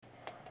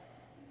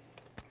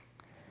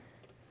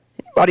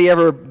Anybody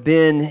ever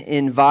been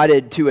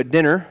invited to a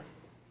dinner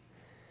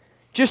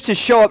just to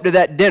show up to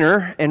that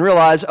dinner and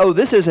realize, oh,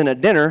 this isn't a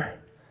dinner,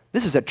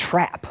 this is a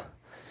trap?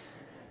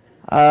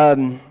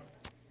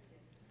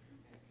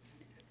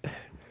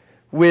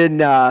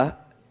 When I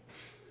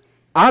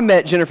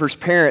met Jennifer's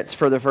parents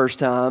for the first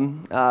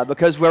time,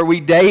 because where we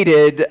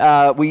dated,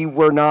 we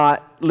were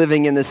not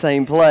living in the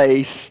same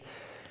place.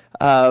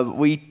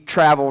 We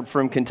traveled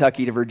from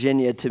Kentucky to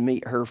Virginia to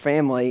meet her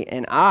family,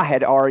 and I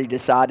had already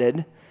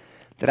decided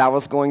that I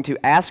was going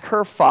to ask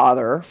her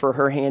father for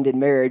her hand in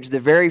marriage the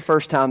very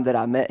first time that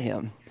I met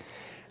him.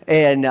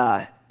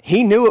 And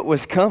he knew it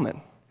was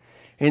coming.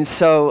 And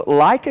so,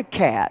 like a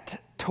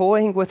cat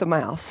toying with a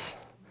mouse,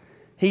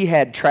 he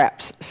had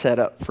traps set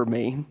up for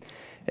me.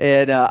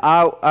 And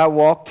I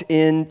walked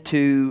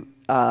into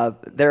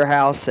their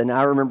house, and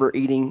I remember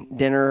eating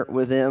dinner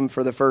with them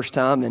for the first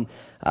time, and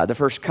the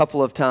first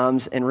couple of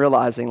times, and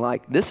realizing,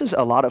 like, this is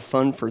a lot of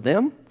fun for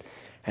them,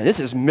 and this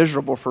is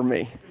miserable for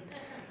me.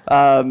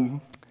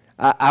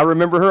 I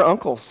remember her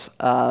uncles.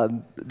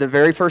 The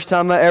very first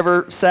time I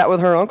ever sat with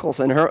her uncles,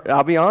 and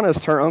I'll be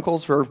honest, her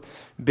uncles were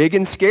big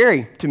and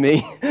scary to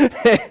me.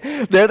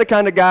 They're the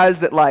kind of guys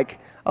that, like,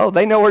 oh,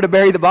 they know where to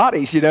bury the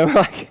bodies, you know.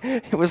 Like,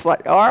 it was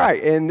like, all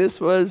right, and this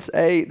was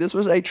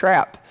a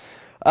trap.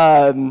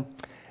 Guys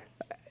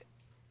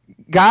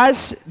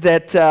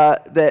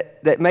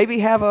that maybe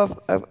have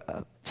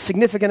a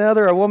significant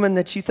other, a woman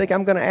that you think,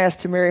 I'm going to ask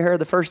to marry her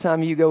the first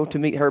time you go to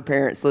meet her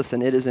parents.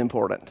 Listen, it is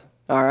important.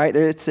 All right,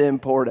 it's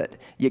important.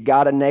 You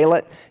got to nail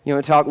it. You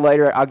want to talk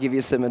later? I'll give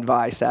you some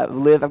advice.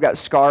 I've got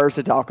scars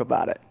to talk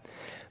about it.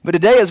 But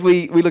today, as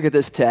we look at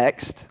this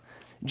text,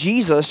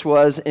 Jesus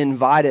was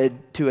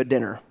invited to a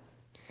dinner,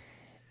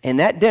 and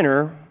that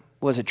dinner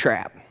was a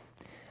trap.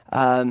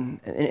 As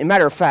a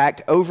matter of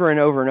fact, over and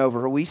over and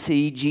over, we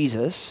see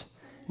Jesus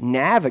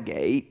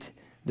navigate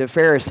the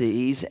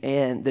Pharisees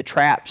and the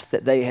traps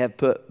that they have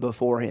put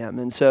before him.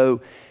 And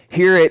so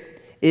here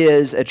it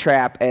is a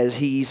trap as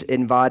he's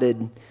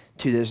invited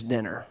to this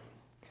dinner.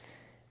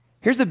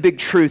 Here's the big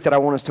truth that I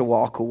want us to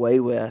walk away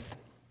with.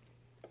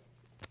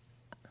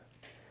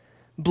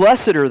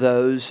 Blessed are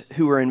those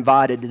who are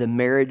invited to the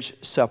marriage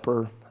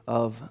supper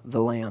of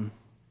the Lamb.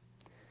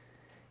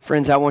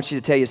 Friends, I want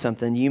you to tell you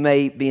something. You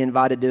may be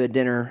invited to a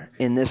dinner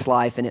in this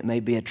life, and it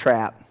may be a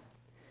trap.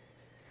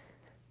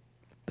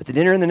 But the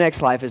dinner in the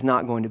next life is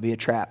not going to be a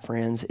trap,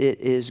 friends.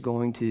 It is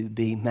going to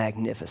be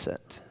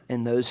magnificent,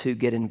 and those who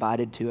get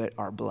invited to it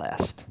are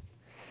blessed.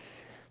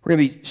 We're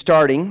going to be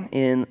starting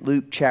in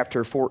Luke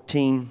chapter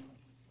 14,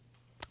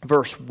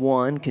 verse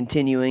 1,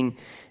 continuing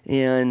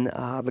in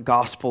the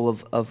Gospel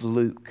of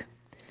Luke.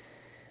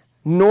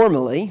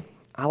 Normally,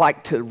 I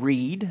like to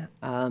read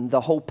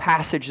the whole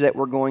passage that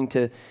we're going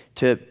to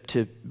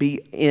be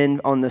in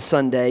on the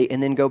Sunday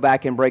and then go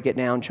back and break it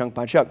down chunk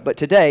by chunk. But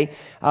today,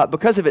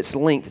 because of its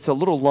length, it's a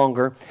little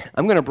longer.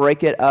 I'm going to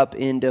break it up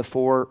into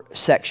 4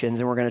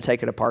 sections, and we're going to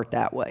take it apart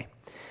that way.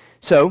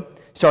 So,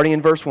 starting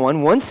in verse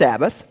 1, one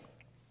Sabbath,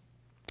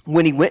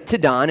 when he went to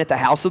dine at the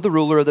house of the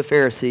ruler of the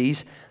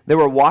Pharisees, they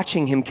were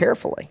watching him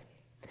carefully.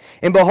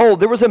 And behold,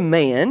 there was a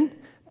man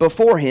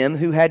before him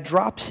who had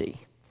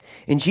dropsy.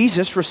 And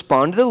Jesus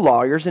responded to the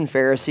lawyers and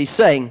Pharisees,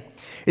 saying,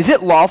 is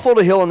it lawful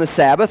to heal on the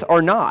Sabbath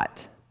or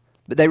not?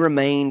 But they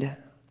remained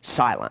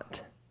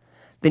silent.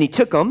 Then he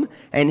took him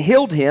and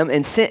healed him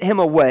and sent him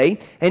away.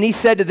 And he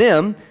said to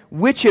them,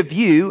 which of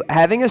you,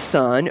 having a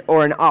son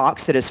or an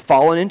ox that has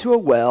fallen into a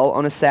well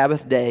on a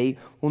Sabbath day,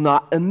 will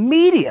not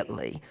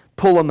immediately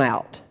pull him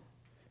out?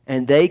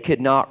 And they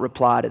could not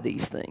reply to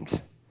these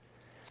things.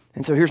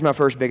 And so here's my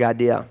first big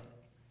idea.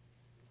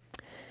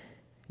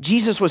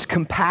 Jesus was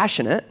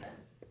compassionate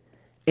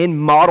and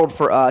modeled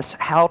for us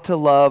how to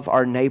love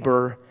our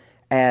neighbor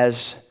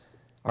as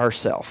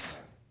ourselves.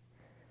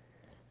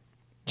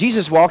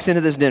 Jesus walks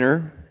into this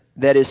dinner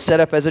that is set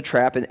up as a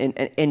trap,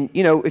 and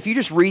you know, if you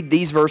just read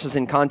these verses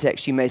in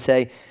context, you may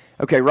say,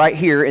 okay, right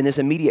here in this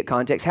immediate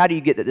context, how do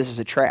you get that this is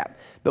a trap?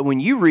 But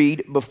when you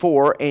read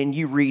before and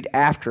you read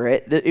after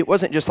it, it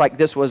wasn't just like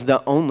this was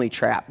the only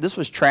trap. This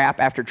was trap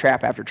after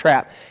trap after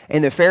trap.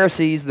 And the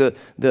Pharisees, the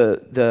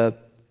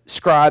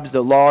scribes,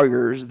 the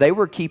lawyers, they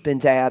were keeping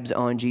tabs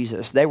on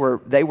Jesus. They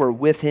were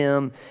with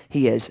him.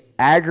 He has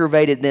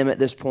aggravated them at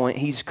this point.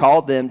 He's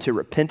called them to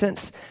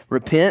repentance.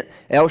 Repent,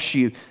 else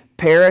you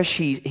perish.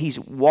 He's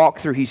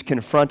walked through, he's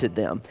confronted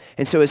them.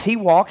 And so as he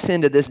walks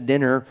into this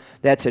dinner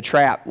that's a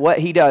trap, what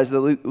he does,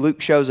 Luke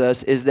shows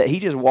us, is that he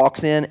just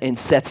walks in and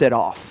sets it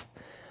off.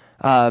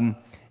 In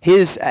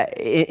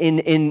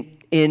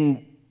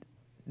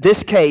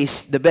this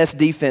case, the best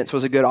defense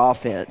was a good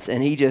offense,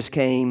 and he just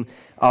came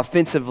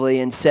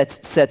offensively and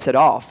sets it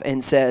off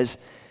and says,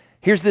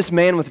 here's this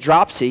man with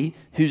dropsy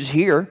who's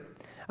here.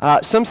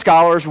 Some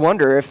scholars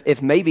wonder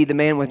if maybe the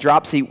man with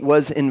dropsy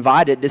was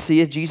invited to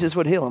see if Jesus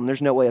would heal him.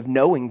 There's no way of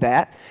knowing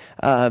that.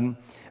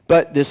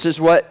 But this is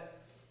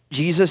what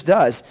Jesus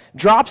does.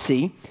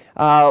 Dropsy,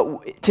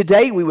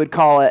 today we would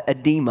call it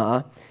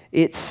edema.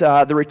 It's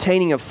the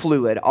retaining of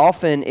fluid.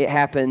 Often it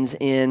happens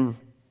in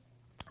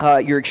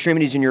your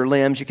extremities and your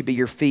limbs. It could be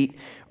your feet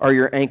or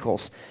your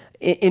ankles.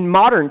 In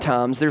modern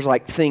times, there's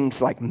like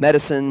things like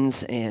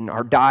medicines and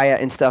our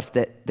diet and stuff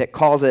that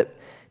cause it.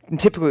 And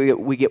typically,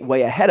 we get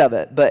way ahead of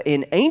it. But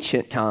in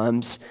ancient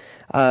times,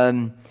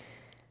 it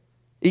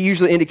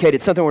usually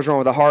indicated something was wrong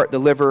with the heart, the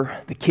liver,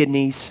 the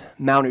kidneys,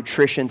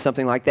 malnutrition,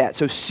 something like that.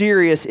 So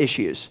serious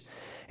issues.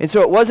 And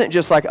so it wasn't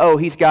just like, oh,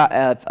 he's got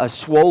a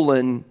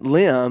swollen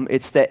limb.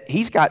 It's that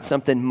he's got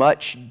something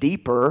much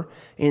deeper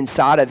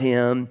inside of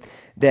him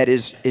that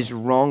is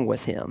wrong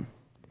with him.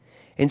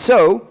 And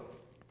so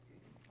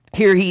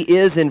here he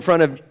is in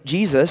front of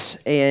Jesus,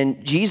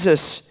 and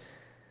Jesus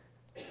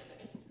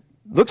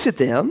looks at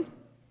them.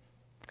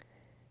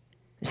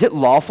 Is it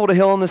lawful to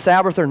heal on the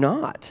Sabbath or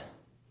not?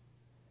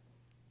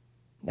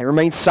 They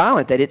remained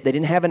silent. They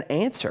didn't have an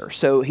answer.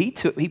 So he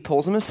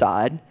pulls them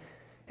aside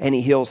and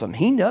he heals them.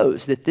 He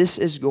knows that this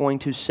is going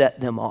to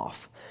set them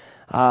off.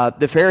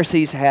 The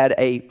Pharisees had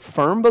a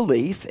firm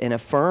belief and a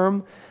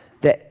firm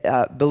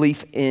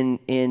belief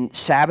in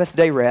Sabbath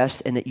day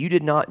rest, and that you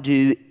did not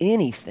do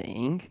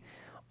anything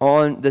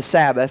on the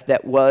Sabbath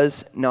that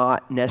was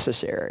not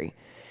necessary.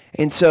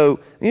 And so,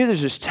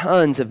 there's just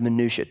tons of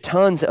minutia,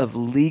 tons of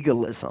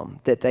legalism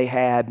that they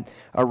had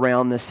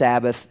around the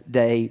Sabbath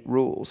day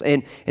rules.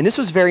 And this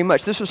was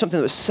something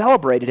that was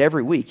celebrated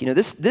every week.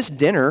 This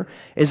dinner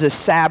is a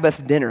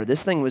Sabbath dinner.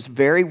 This thing was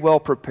very well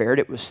prepared.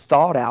 It was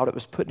thought out. It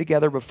was put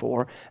together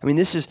before.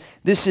 This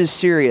is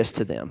serious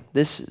to them.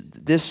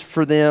 This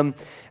for them,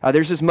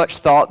 there's as much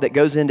thought that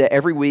goes into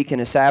every week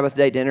in a Sabbath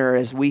day dinner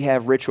as we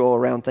have ritual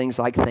around things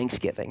like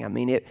Thanksgiving.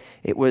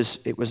 It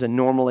was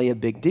normally a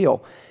big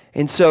deal.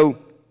 And so,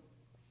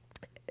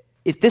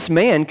 if this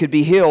man could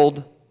be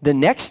healed the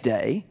next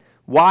day,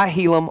 why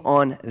heal him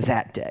on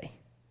that day?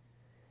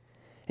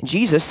 And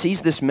Jesus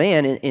sees this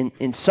man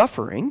in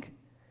suffering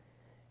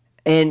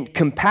and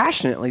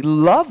compassionately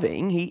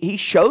loving. He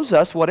shows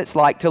us what it's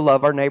like to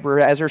love our neighbor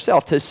as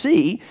ourselves, to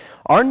see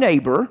our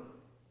neighbor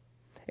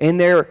in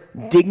their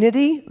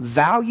dignity,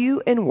 value,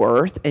 and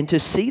worth, and to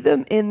see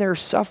them in their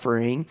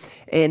suffering,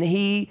 and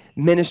he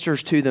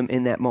ministers to them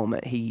in that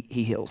moment. He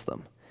heals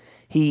them.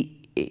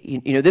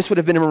 This would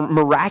have been a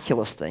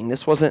miraculous thing.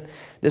 This wasn't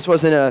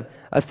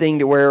a thing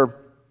to where,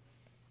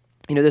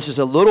 this is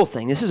a little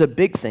thing. This is a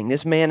big thing.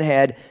 This man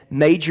had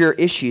major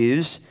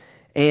issues,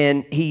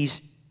 and he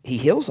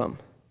heals them.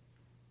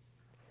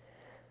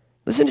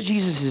 Listen to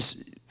Jesus'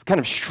 kind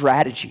of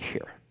strategy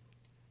here.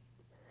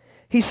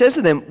 He says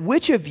to them,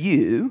 which of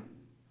you,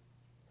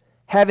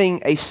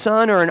 having a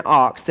son or an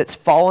ox that's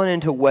fallen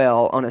into a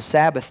well on a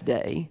Sabbath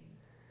day,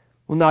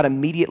 will not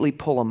immediately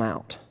pull him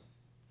out?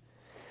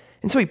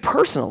 And so he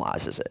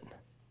personalizes it.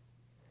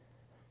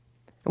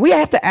 And we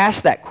have to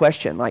ask that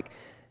question, like,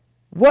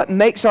 what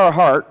makes our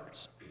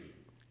hearts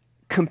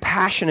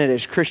compassionate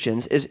as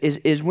Christians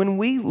is when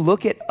we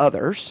look at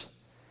others,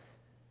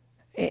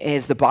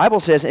 as the Bible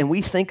says, and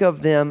we think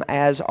of them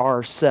as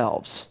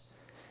ourselves.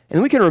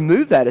 And we can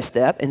remove that a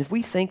step, and if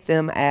we think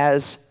them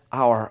as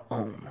our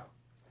own.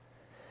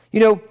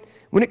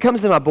 When it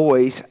comes to my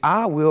boys,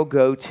 I will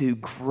go to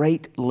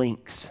great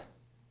lengths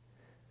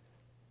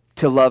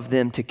to love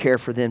them, to care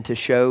for them, to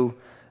show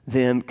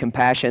them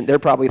compassion. They're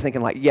probably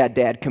thinking like, yeah,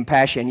 Dad,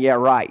 compassion, yeah,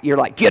 right. You're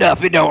like, get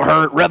up, it don't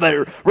hurt,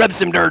 rub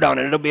some dirt on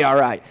it, it'll be all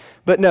right.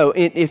 But no,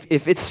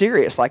 if it's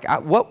serious, like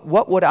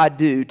what would I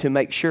do to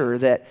make sure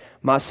that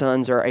my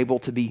sons are able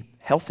to be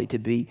healthy, to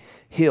be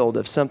healed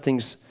if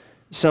something's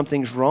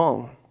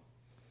wrong?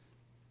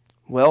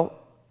 Well,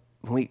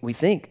 we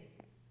think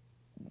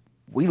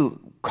we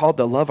called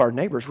to love our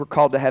neighbors. We're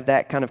called to have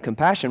that kind of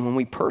compassion. When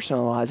we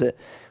personalize it,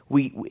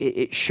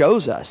 it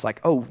shows us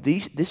like, oh,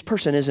 this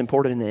person is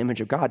important in the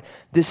image of God.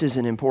 This is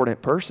an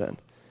important person.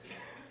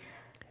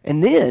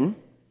 And then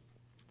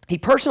he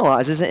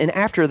personalizes it, and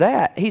after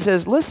that, he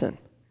says, listen,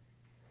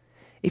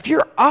 if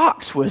your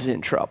ox was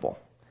in trouble,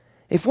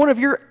 if one of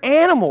your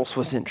animals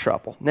was in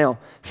trouble. Now,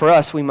 for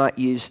us, we might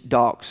use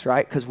dogs,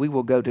 right? Because we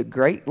will go to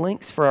great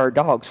lengths for our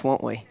dogs,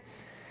 won't we?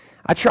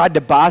 I tried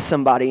to buy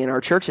somebody in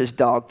our church's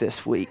dog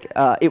this week.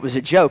 It was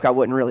a joke. I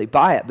wouldn't really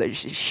buy it, but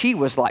she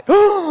was like,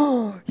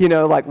 oh,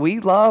 like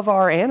we love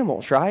our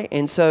animals, right?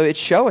 And so it's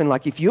showing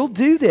like if you'll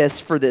do this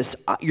for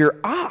your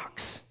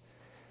ox,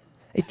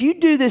 if you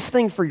do this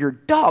thing for your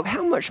dog,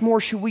 how much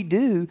more should we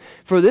do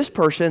for this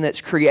person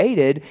that's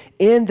created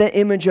in the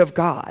image of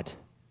God?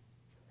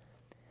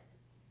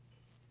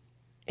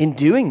 In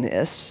doing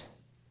this,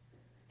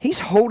 he's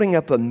holding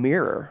up a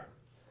mirror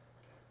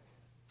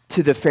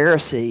to the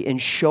Pharisee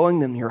and showing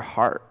them your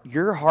heart.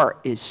 Your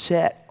heart is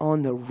set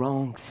on the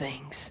wrong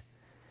things.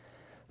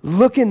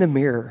 Look in the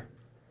mirror.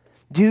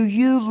 Do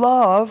you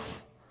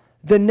love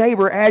the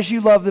neighbor as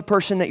you love the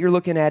person that you're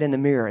looking at in the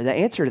mirror? The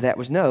answer to that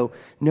was no.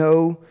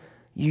 No,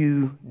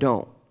 you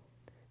don't.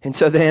 And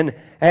so then,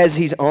 as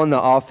he's on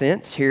the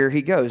offense, here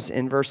he goes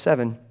in verse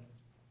 7.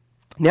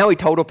 Now he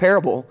told a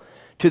parable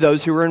to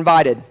those who were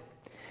invited.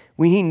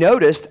 When he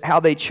noticed how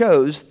they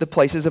chose the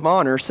places of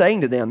honor,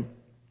 saying to them,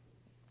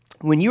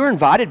 when you are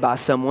invited by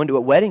someone to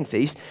a wedding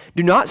feast,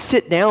 do not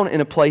sit down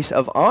in a place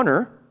of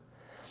honor,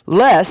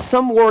 lest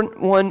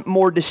someone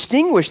more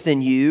distinguished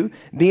than you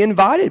be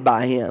invited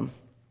by him.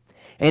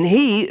 And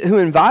he who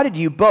invited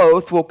you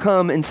both will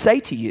come and say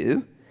to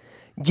you,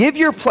 give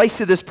your place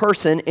to this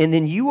person, and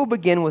then you will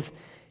begin with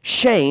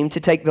shame to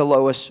take the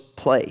lowest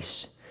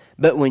place.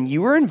 But when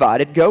you are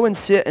invited, go and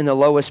sit in the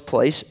lowest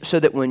place, so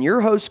that when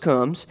your host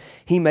comes,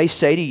 he may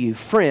say to you,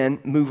 friend,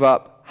 move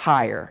up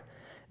higher.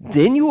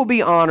 Then you will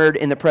be honored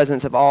in the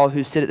presence of all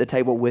who sit at the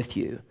table with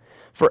you.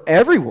 For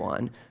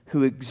everyone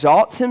who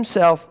exalts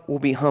himself will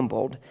be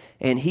humbled,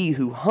 and he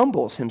who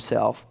humbles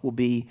himself will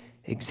be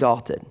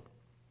exalted.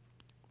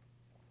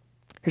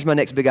 Here's my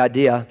next big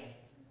idea.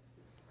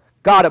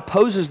 God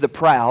opposes the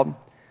proud,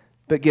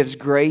 but gives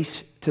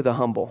grace to the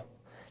humble.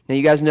 Now,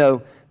 you guys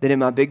know that in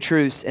my big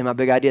truths and my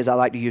big ideas, I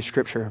like to use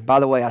Scripture. By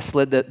the way, I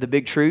slid the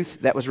big truth.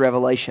 That was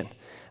Revelation.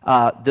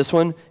 This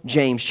one,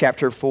 James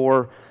chapter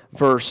 4,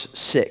 verse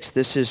 6.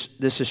 This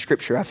is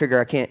Scripture. I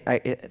figure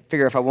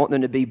if I want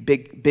them to be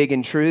big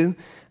and true,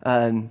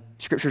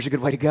 Scripture's a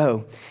good way to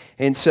go.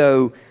 And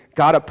so,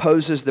 God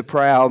opposes the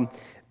proud,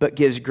 but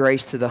gives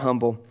grace to the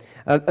humble.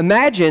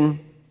 Imagine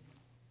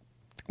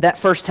that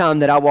first time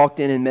that I walked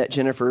in and met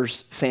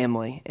Jennifer's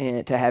family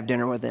and to have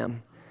dinner with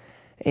them.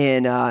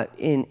 And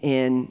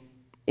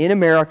in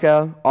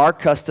America, our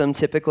custom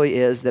typically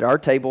is that our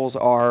tables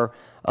are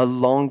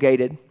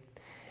elongated.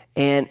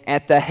 And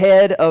at the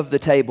head of the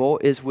table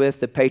is with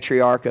the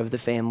patriarch of the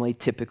family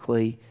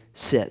typically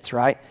sits,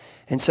 right?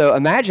 And so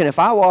imagine if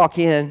I walk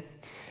in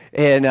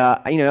and,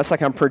 that's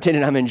like I'm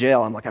pretending I'm in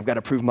jail. I'm like, I've got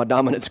to prove my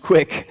dominance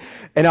quick.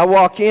 And I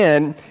walk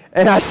in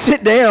and I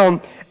sit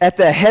down at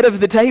the head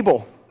of the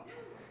table.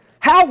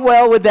 How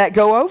well would that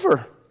go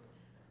over?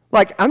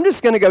 Like, I'm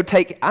just going to go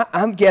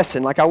I'm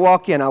guessing, like I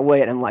walk in, I weigh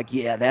it, and I'm like,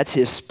 yeah, that's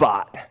his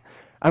spot.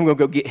 I'm going to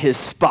go get his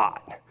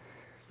spot.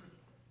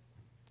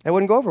 That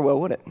wouldn't go over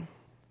well, would it?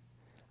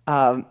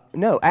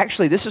 No,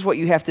 actually, this is what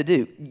you have to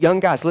do.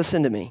 Young guys,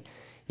 listen to me.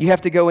 You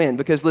have to go in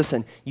because,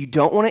 listen, you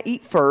don't want to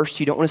eat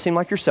first. You don't want to seem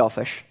like you're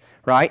selfish,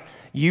 right?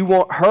 You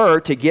want her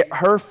to get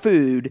her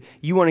food.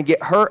 You want to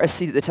get her a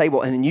seat at the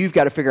table, and then you've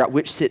got to figure out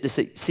which seat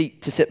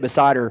to sit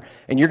beside her,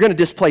 and you're going to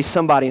displace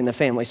somebody in the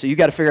family, so you've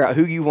got to figure out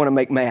who you want to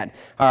make mad,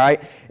 all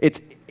right? It's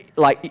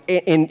like,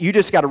 and you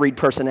just got to read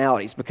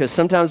personalities, because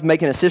sometimes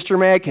making a sister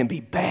mad can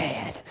be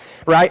bad,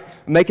 right?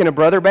 Making a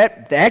brother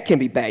mad, that can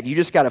be bad. You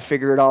just got to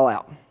figure it all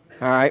out,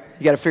 all right?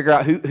 You got to figure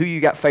out who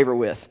you got favor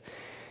with.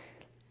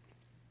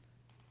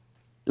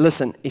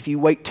 Listen, if you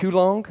wait too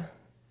long,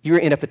 you're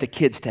going to end up at the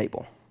kids'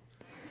 table.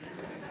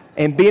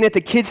 And being at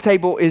the kids'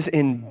 table is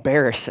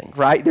embarrassing,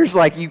 right? There's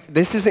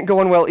this isn't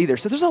going well either.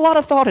 So there's a lot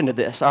of thought into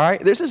this, all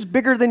right? This is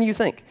bigger than you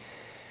think.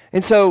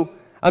 And so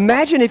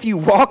imagine if you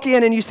walk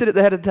in and you sit at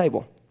the head of the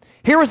table.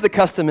 Here was the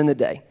custom in the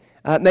day.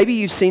 Maybe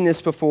you've seen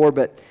this before,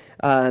 but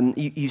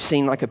you've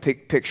seen like a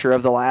picture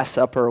of the Last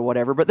Supper or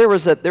whatever. But there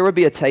would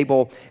be a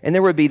table, and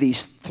there would be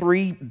these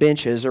 3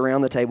 benches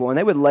around the table, and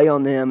they would lay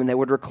on them, and they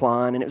would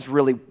recline, and it was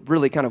really,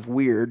 really kind of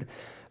weird.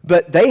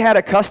 But they had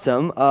a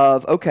custom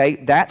of, okay,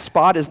 that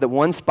spot is the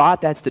 1 spot,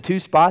 that's the 2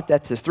 spot,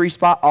 that's the 3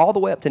 spot, all the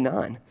way up to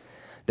 9.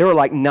 There were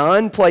like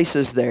 9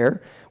 places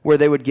there where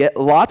they would get,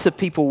 lots of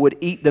people would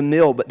eat the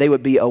meal, but they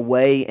would be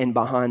away and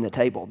behind the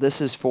table. This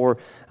is for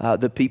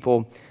the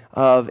people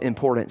of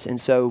importance. And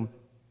so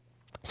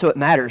it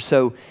matters.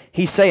 So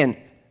he's saying,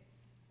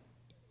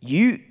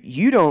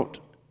 you don't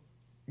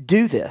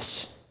do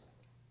this.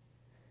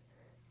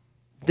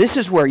 This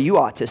is where you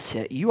ought to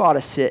sit. You ought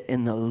to sit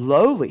in the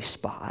lowly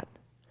spot.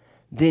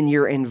 Then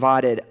you're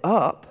invited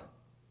up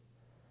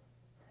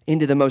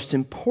into the most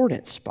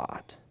important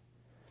spot.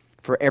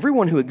 For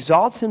everyone who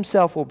exalts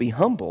himself will be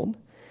humbled,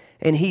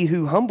 and he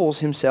who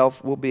humbles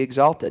himself will be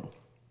exalted.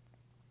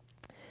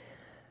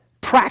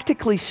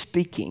 Practically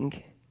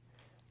speaking,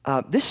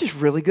 this is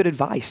really good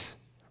advice.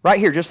 Right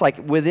here, just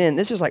like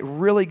this is like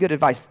really good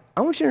advice.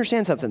 I want you to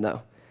understand something,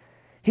 though.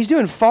 He's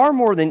doing far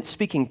more than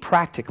speaking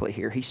practically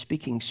here. He's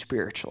speaking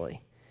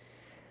spiritually.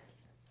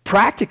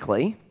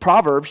 Practically,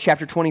 Proverbs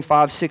chapter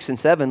 25, 6 and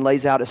 7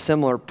 lays out a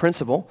similar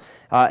principle.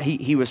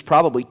 He was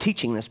probably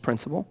teaching this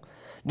principle.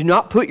 Do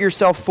not put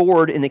yourself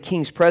forward in the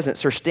king's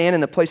presence or stand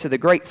in the place of the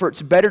great, for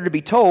it's better to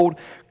be told,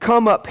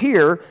 come up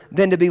here,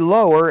 than to be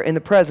lower in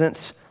the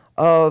presence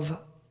of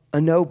a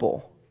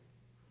noble.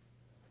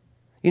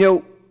 You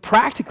know,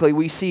 practically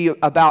we see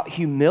about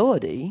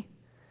humility.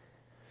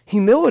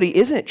 Humility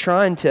isn't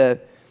trying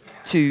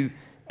to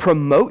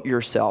promote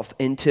yourself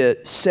and to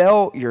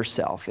sell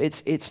yourself.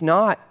 It's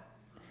not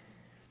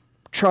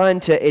trying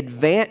to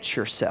advance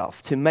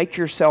yourself, to make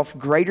yourself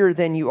greater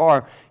than you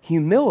are.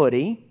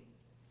 Humility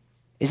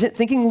isn't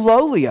thinking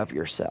lowly of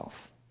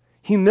yourself.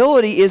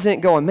 Humility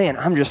isn't going, man,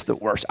 I'm just the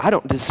worst. I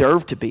don't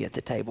deserve to be at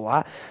the table.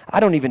 I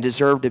don't even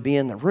deserve to be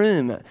in the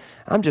room.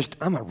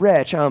 I'm a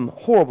wretch. I'm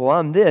horrible.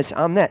 I'm this.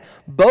 I'm that.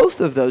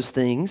 Both of those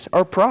things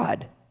are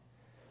pride.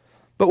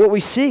 But what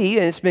we see,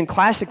 and it's been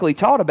classically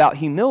taught about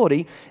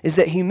humility, is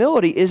that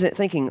humility isn't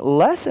thinking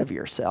less of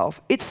yourself.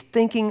 It's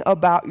thinking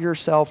about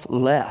yourself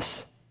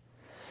less.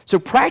 So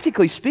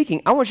practically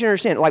speaking, I want you to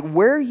understand, like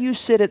where you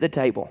sit at the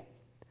table,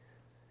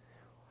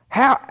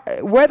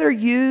 Whether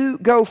you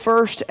go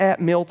first at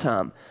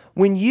mealtime,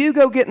 when you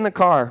go get in the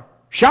car,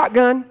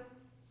 shotgun.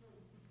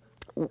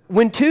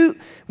 When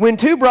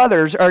two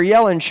brothers are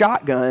yelling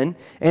shotgun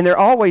and they're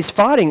always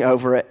fighting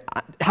over it,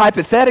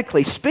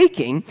 hypothetically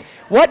speaking,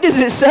 what does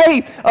it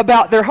say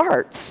about their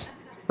hearts,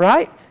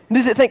 right?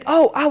 Does it think,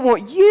 oh, I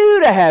want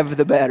you to have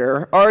the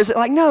better? Or is it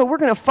like, no, we're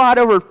going to fight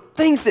over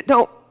things that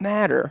don't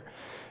matter?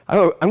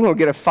 I'm going to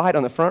get a fight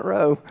on the front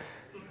row.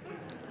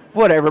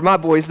 Whatever, my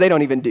boys, they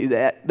don't even do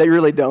that. They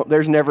really don't.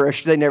 They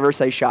never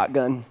say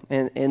shotgun,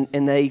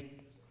 and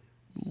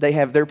they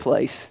have their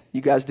place.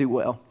 You guys do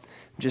well.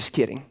 I'm just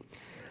kidding.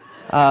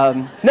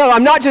 No,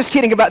 I'm not just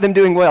kidding about them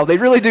doing well. They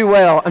really do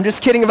well. I'm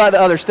just kidding about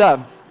the other stuff.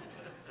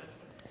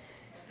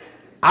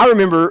 I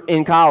remember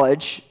in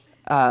college,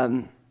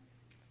 I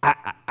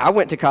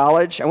went to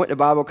college. I went to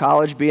Bible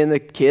college being the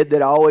kid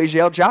that always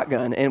yelled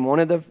shotgun and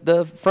wanted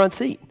the front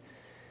seat.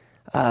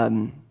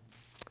 I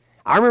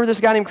remember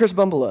this guy named Chris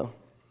Bumbelow.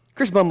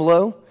 Chris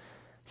Bumbelow,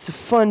 he's a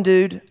fun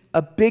dude,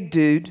 a big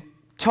dude,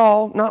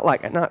 tall, not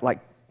like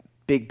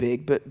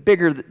big, but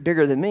bigger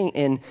than me.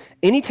 And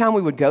anytime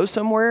we would go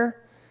somewhere,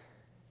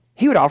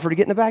 he would offer to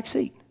get in the back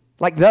seat,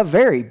 like the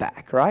very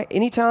back, right?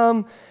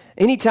 Anytime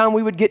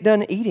we would get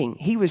done eating,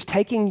 he was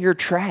taking your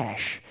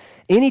trash.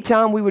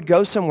 Anytime we would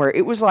go somewhere,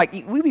 it was like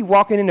we'd be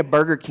walking into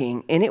Burger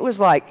King, and it was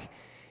like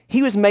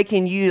he was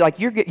making you like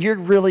you're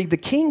really the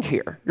king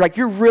here. Like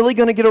you're really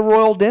going to get a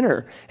royal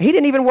dinner. He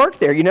didn't even work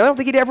there, I don't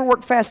think he'd ever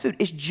worked fast food.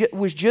 It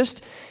was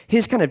just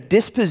his kind of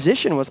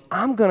disposition was,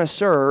 I'm going to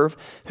serve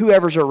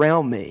whoever's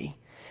around me.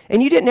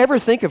 And you didn't ever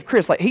think of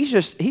Chris like he's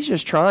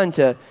just trying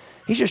to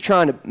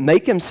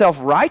make himself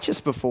righteous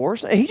before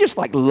us. He just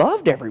like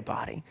loved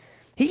everybody.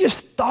 He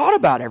just thought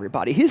about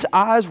everybody. His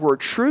eyes were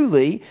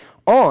truly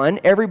on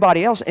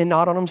everybody else and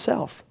not on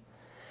himself.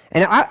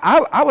 And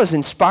I was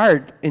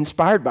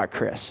inspired by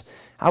Chris.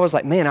 I was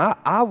like, man,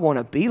 I want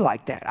to be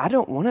like that. I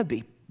don't want to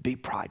be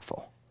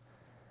prideful.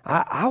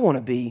 I want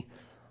to be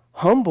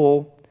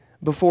humble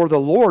before the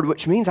Lord,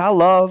 which means I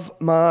love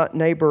my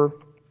neighbor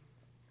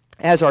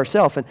as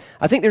ourselves. And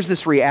I think there's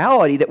this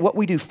reality that what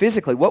we do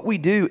physically, what we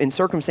do in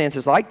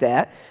circumstances like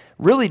that,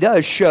 really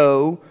does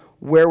show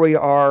where we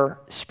are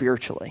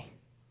spiritually.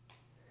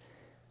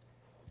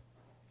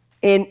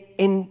 And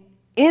in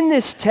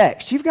this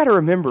text, you've got to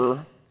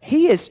remember,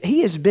 he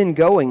has been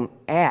going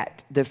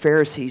at the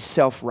Pharisees'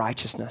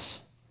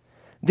 self-righteousness.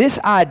 This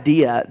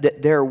idea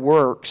that their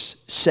works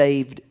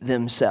saved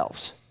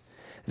themselves.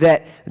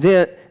 That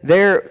their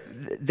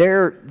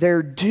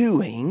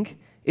doing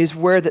is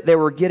where that they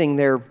were getting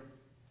their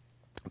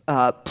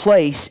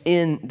place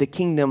in the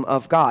kingdom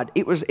of God.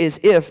 It was as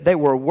if they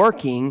were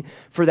working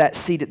for that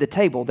seat at the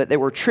table, that they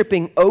were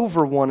tripping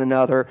over one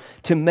another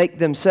to make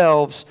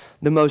themselves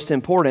the most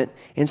important.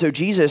 And so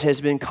Jesus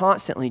has been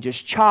constantly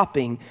just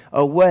chopping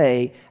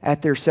away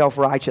at their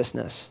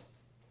self-righteousness.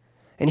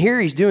 And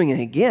here he's doing it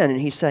again, and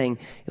he's saying,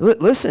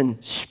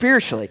 listen,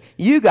 spiritually,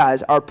 you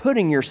guys are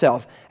putting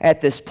yourself at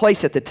this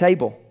place at the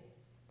table.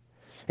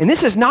 And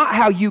this is not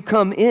how you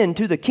come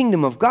into the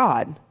kingdom of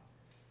God.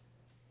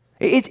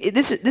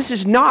 This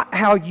is not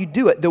how you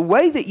do it. The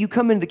way that you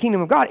come into the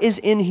kingdom of God is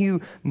in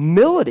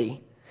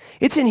humility.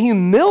 It's in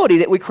humility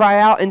that we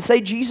cry out and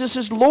say, Jesus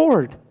is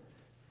Lord.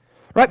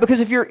 Right? Because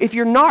if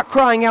you're not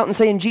crying out and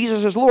saying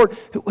Jesus is Lord,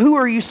 who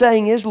are you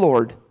saying is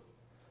Lord?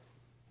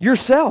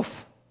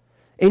 Yourself.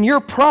 In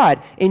your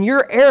pride, in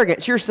your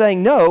arrogance, you're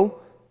saying, no,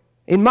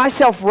 in my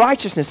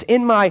self-righteousness,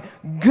 in my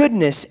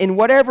goodness, in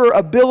whatever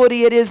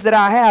ability it is that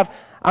I have,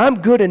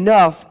 I'm good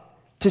enough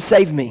to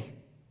save me.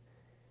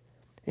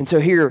 And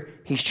so here,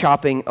 he's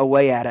chopping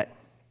away at it.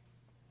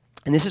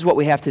 And this is what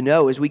we have to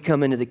know as we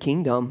come into the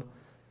kingdom.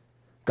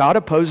 God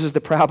opposes the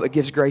proud but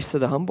gives grace to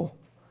the humble.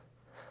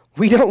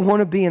 We don't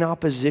want to be in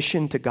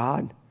opposition to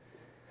God.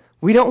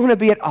 We don't want to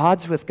be at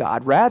odds with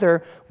God.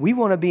 Rather, we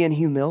want to be in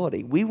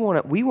humility. We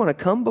want to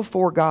come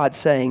before God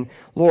saying,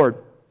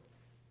 Lord,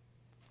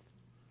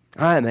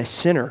 I am a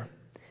sinner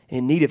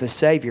in need of a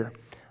Savior.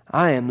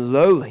 I am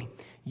lowly.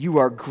 You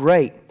are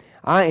great.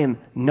 I am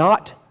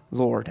not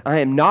Lord. I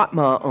am not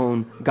my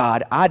own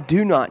God. I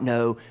do not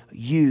know.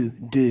 You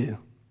do.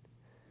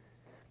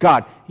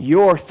 God,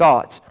 your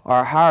thoughts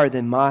are higher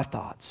than my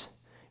thoughts.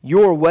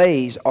 Your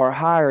ways are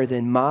higher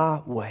than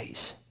my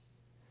ways.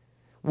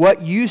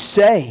 What you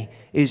say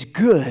is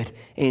good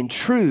and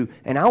true,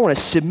 and I want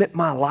to submit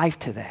my life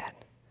to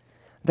that.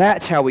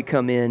 That's how we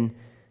come in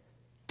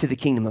to the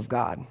kingdom of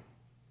God.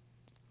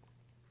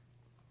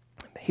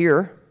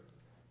 Here,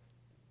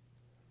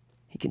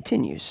 he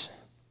continues.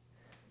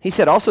 He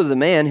said also to the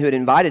man who had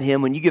invited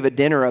him, when you give a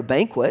dinner or a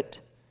banquet,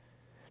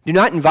 do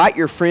not invite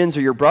your friends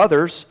or your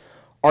brothers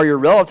or your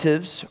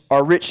relatives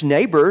or rich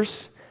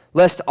neighbors,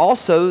 lest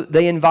also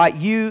they invite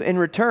you in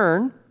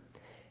return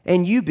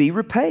and you be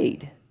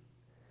repaid.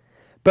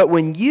 But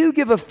when you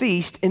give a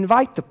feast,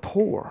 invite the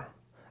poor,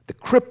 the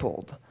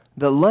crippled,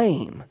 the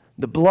lame,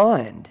 the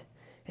blind,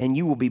 and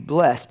you will be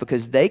blessed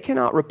because they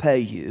cannot repay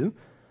you,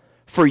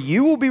 for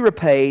you will be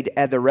repaid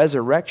at the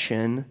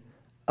resurrection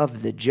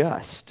of the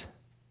just.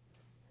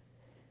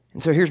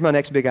 And so here's my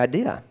next big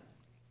idea.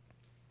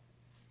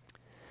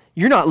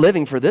 You're not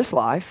living for this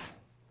life,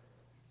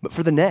 but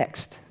for the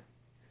next.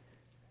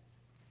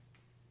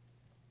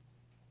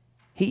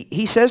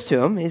 He says to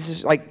them,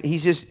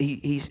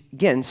 he's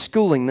again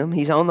schooling them.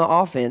 He's on the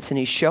offense and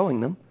he's showing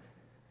them.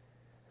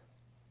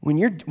 When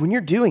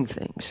you're doing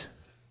things,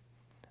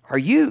 are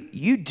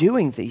you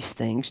doing these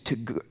things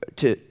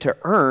to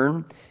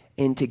earn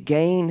and to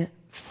gain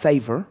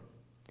favor?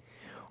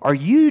 Are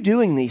you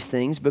doing these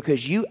things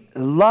because you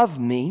love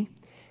me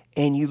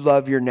and you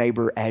love your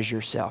neighbor as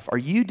yourself? Are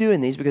you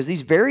doing these because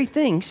these very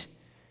things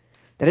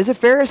that as a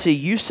Pharisee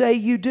you say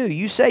you do?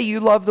 You say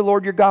you love the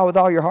Lord your God with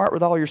all your heart,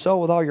 with all your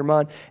soul, with all your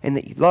mind, and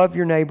that you love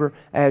your neighbor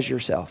as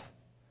yourself.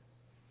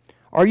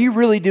 Are you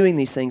really doing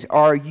these things?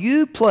 Are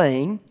you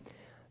playing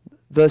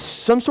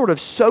some sort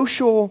of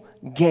social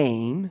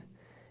game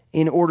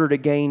in order to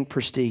gain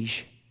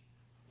prestige?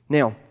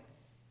 Now,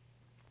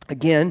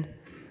 again,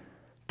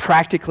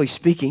 practically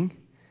speaking,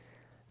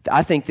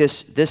 I think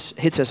this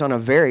hits us on a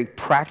very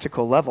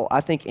practical level.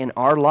 I think in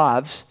our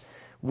lives,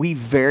 we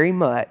very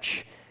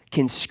much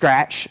can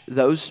scratch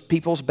those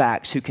people's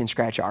backs who can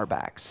scratch our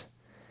backs.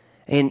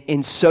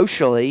 And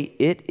socially,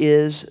 it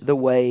is the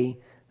way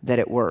that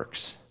it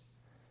works.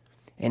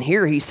 And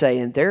here he's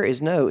saying there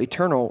is no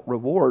eternal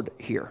reward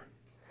here.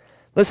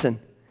 Listen,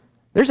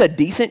 there's a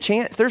decent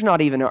chance there's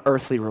not even an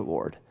earthly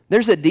reward.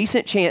 There's a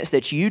decent chance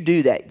that you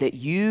do that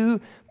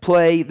you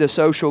play the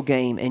social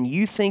game and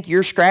you think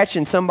you're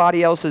scratching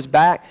somebody else's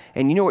back,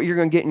 and you know what you're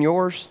going to get in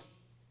yours?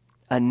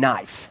 A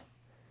knife,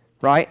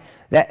 right?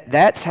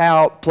 That's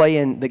how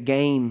playing the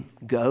game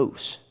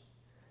goes.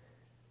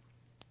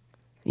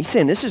 He's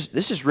saying this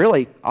is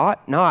really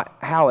not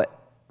how it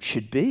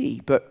should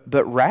be, but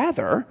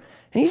rather,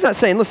 and he's not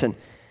saying, listen,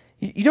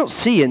 you don't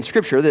see in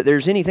Scripture that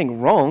there's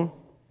anything wrong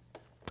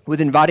with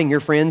inviting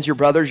your friends, your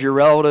brothers, your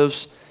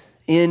relatives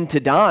in to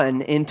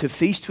dine and to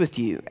feast with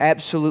you.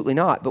 Absolutely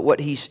not. But what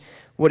he's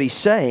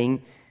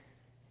saying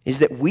is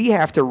that we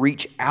have to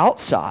reach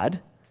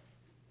outside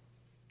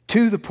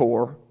to the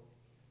poor,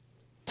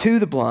 to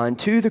the blind,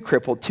 to the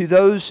crippled, to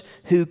those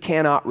who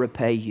cannot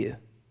repay you.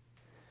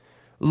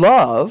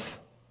 Love,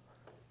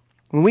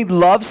 when we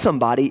love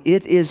somebody,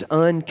 it is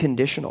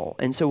unconditional.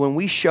 And so when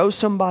we show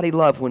somebody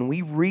love, when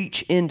we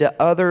reach into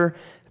other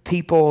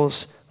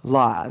people's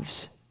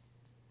lives,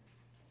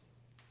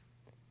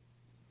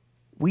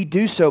 we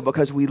do so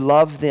because we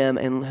love them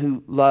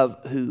and love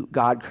who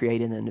God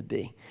created them to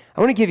be.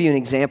 I want to give you an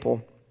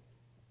example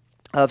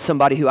of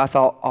somebody who I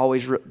thought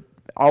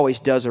always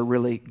does a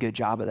really good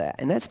job of that,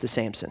 and that's the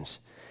Sampsons.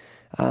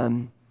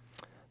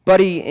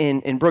 Buddy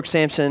and Brooke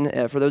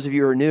Sampson, for those of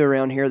you who are new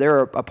around here, they're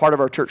a part of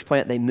our church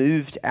plant. They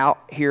moved out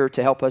here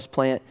to help us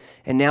plant,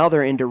 and now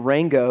they're in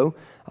Durango,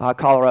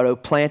 Colorado,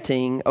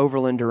 planting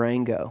Overland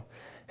Durango.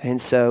 And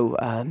so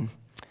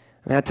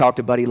I talked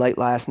to Buddy late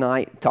last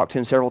night, talked to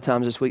him several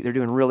times this week. They're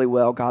doing really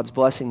well. God's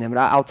blessing them. But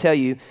I'll tell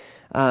you,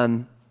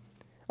 on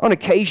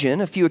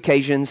occasion, a few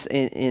occasions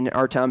in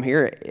our time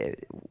here,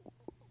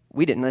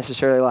 we didn't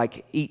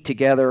necessarily eat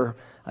together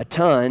a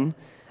ton,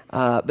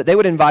 but they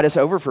would invite us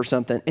over for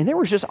something, and there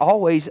was just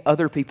always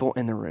other people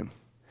in the room.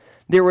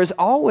 There was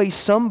always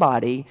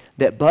somebody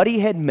that Buddy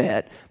had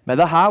met by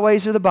the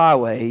highways or the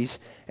byways,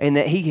 and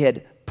that he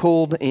had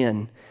pulled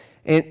in.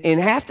 And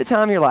half the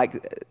time you're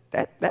like,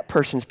 that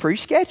person's pretty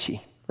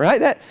sketchy, right?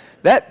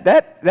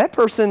 That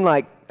person,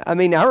 I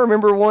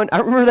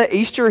remember that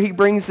Easter he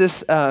brings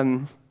this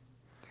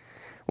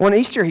one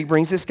Easter he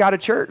brings this guy to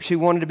church who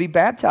wanted to be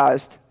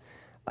baptized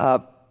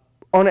on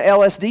an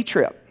LSD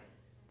trip.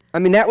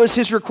 That was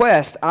his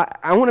request.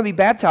 I want to be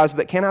baptized,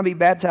 but can I be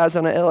baptized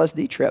on an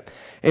LSD trip?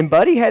 And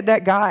Buddy had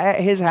that guy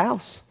at his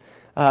house.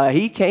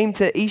 He came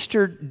to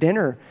Easter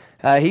dinner.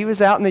 He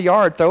was out in the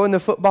yard throwing the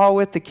football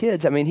with the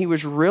kids. He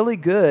was really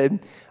good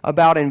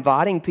about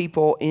inviting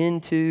people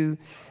into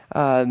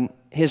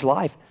his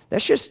life.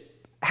 That's just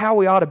how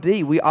we ought to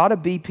be. We ought to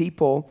be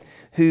people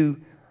who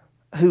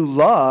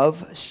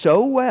love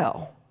so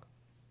well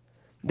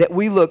that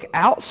we look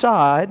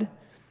outside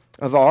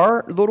of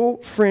our little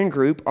friend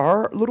group,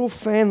 our little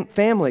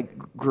family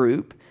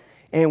group,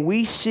 and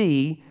we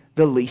see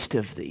the least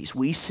of these.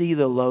 We see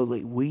the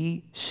lowly.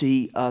 We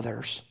see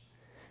others.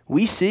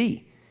 We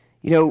see,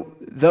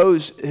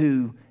 those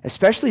who,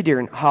 especially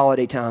during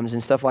holiday times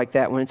and stuff like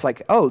that, when it's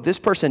like, oh, this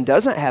person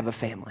doesn't have a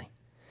family.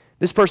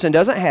 This person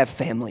doesn't have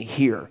family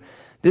here.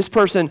 This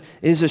person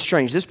is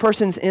estranged. This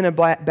person's in a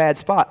bad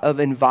spot, of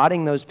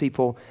inviting those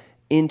people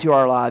into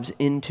our lives,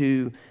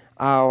 into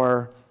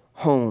our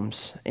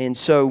homes. And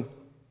so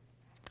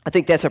I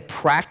think that's a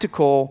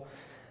practical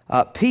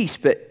piece,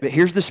 but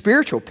here's the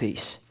spiritual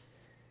piece.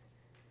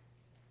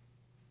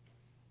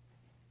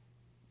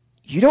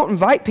 You don't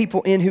invite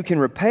people in who can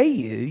repay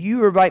you.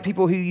 You invite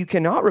people who you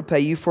cannot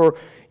repay you, for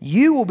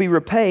you will be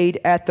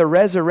repaid at the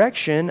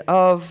resurrection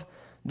of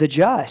the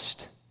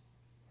just.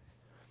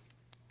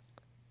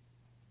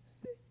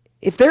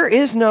 If there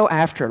is no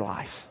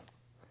afterlife,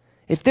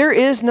 if there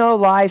is no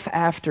life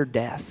after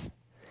death,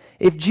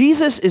 if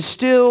Jesus is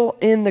still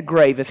in the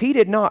grave, if he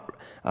did not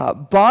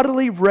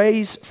bodily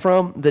raise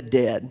from the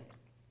dead,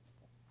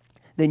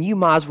 then you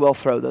might as well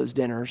throw those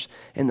dinners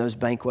and those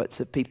banquets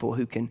of people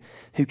who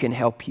can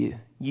help you.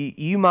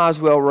 You might as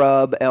well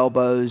rub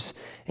elbows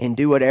and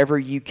do whatever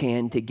you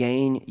can to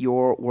gain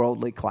your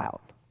worldly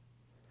clout.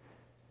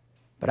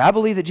 But I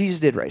believe that Jesus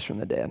did raise from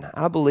the dead.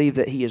 I believe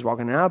that He is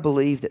walking, and I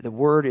believe that the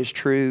Word is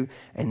true,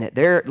 and that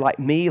there, like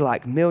me,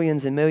 like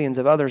millions and millions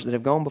of others that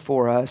have gone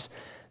before us,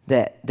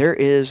 that there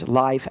is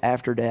life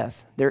after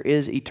death. There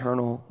is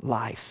eternal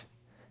life.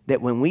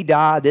 That when we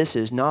die, this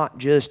is not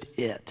just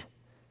it.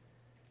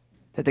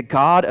 That the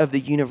God of the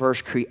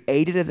universe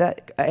created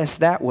us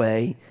that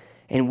way,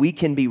 and we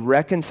can be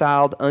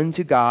reconciled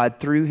unto God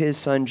through His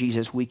Son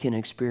Jesus. We can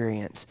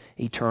experience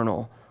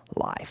eternal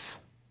life.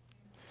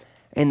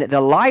 And that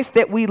the life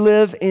that we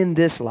live in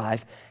this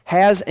life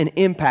has an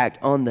impact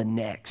on the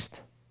next.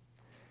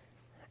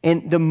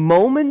 And the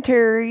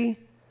momentary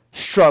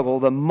struggle,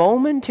 the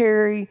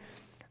momentary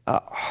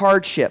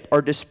hardship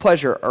or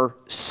displeasure or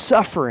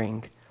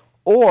suffering,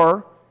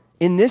 or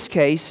in this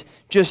case,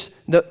 just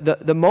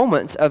the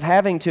moments of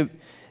having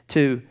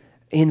to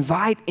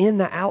invite in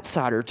the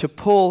outsider, to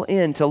pull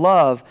in, to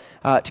love,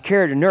 to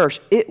care, to nourish,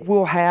 it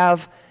will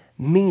have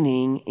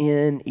meaning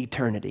in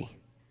eternity.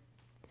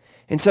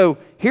 And so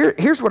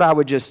here's what I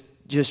would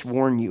just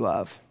warn you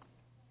of.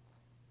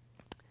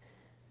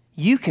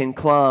 You can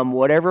climb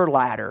whatever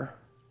ladder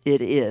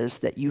it is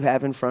that you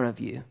have in front of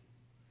you,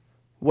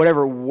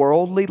 whatever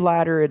worldly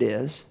ladder it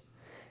is,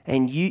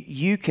 and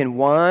you can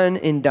wine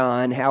and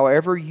dine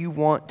however you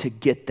want to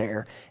get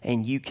there,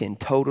 and you can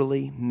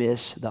totally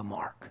miss the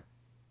mark.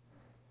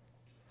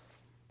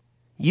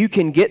 You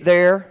can get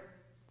there,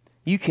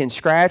 you can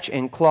scratch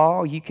and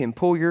claw, you can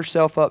pull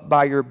yourself up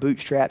by your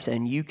bootstraps,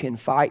 and you can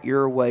fight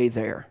your way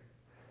there.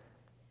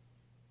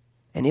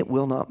 And it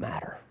will not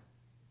matter.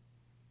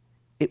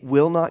 It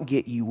will not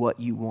get you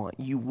what you want.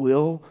 You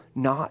will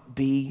not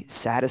be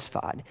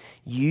satisfied.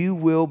 You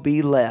will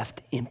be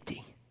left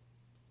empty.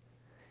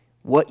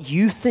 What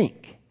you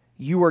think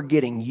you are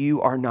getting,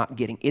 you are not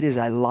getting. It is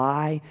a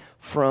lie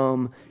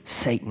from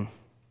Satan.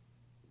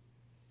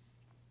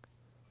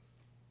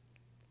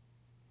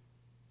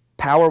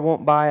 Power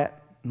won't buy it.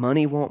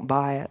 Money won't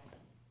buy it.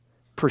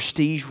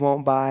 Prestige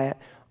won't buy it.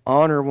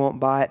 Honor won't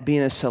buy it.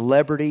 Being a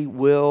celebrity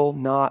will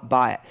not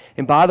buy it.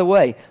 And by the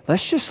way,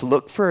 let's just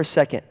look for a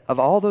second of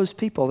all those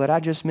people that I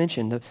just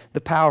mentioned,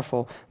 the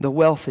powerful, the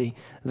wealthy,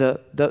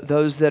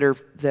 those that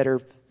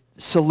are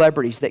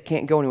celebrities that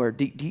can't go anywhere.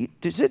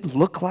 Does it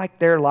look like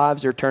their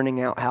lives are turning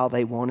out how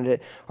they wanted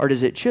it? Or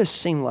does it just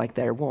seem like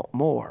they want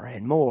more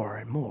and more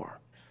and more?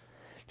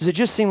 Does it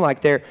just seem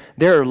like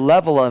their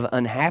level of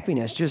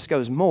unhappiness just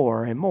goes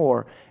more and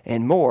more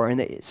and more?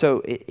 And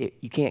so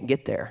you can't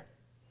get there.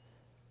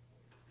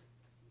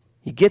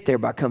 You get there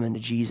by coming to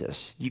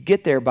Jesus. You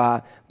get there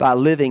by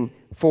living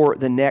for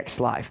the next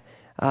life.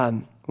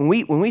 When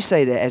we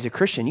say that as a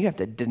Christian, you have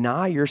to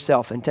deny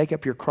yourself and take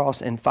up your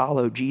cross and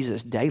follow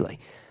Jesus daily.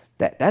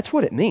 That's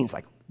what it means.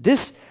 Like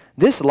this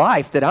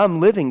life that I'm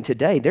living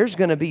today, there's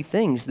going to be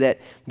things that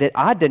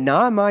I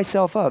deny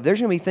myself of. There's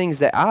going to be things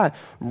that I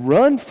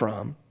run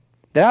from,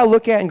 that I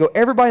look at and go,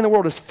 everybody in the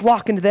world is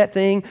flocking to that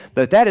thing,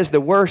 but that is the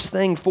worst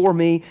thing for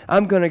me.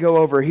 I'm going to go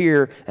over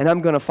here and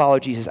I'm going to follow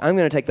Jesus. I'm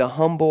going to take the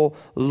humble,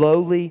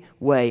 lowly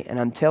way. And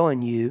I'm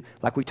telling you,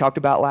 like we talked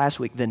about last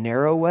week, the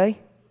narrow way,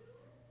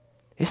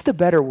 it's the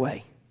better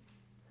way.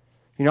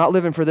 You're not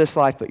living for this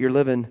life, but you're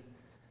living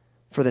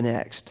for the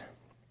next.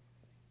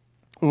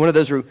 When one of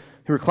those who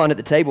reclined at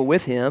the table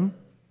with him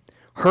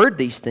heard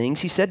these things,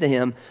 he said to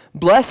him,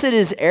 "Blessed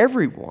is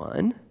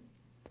everyone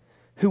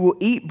who will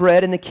eat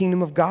bread in the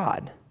kingdom of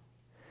God."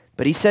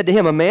 But he said to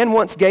him, "A man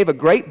once gave a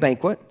great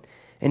banquet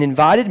and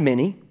invited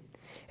many.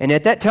 And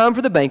at that time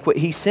for the banquet,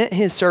 he sent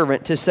his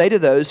servant to say to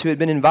those who had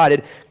been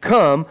invited,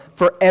 'Come,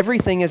 for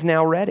everything is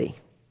now ready.'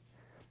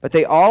 But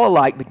they all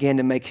alike began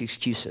to make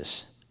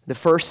excuses. The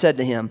first said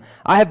to him,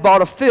 'I have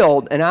bought a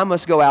field, and I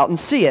must go out and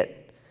see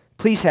it.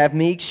 Please have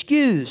me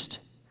excused.'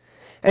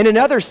 And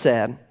another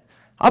said,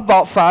 'I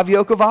bought 5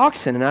 yoke of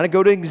oxen, and I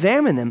go to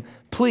examine them.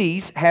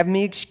 Please have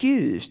me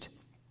excused.'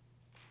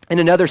 And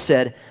another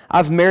said,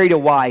 'I've married a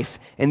wife,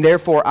 and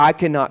therefore I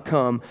cannot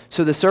come.'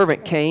 So the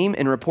servant came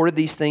and reported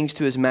these things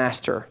to his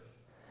master.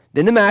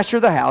 Then the master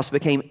of the house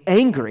became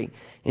angry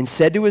and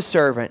said to his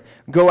servant,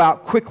 'Go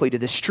out quickly to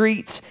the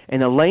streets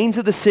and the lanes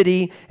of the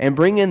city and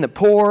bring in the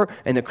poor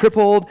and the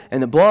crippled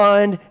and the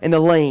blind and the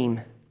lame.'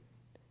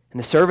 And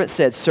the servant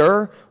said,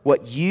 'Sir,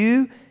 what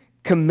you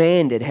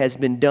commanded has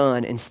been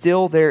done, and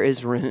still there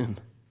is room.'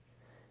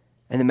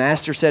 And the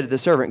master said to the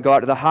servant, 'Go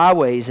out to the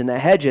highways and the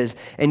hedges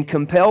and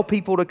compel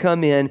people to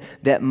come in,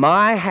 that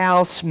my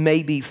house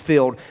may be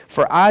filled.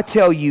 For I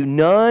tell you,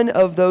 none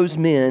of those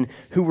men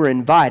who were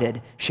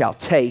invited shall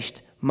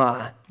taste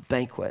my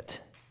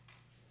banquet.'"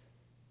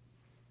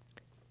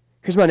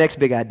 Here's my next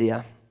big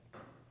idea.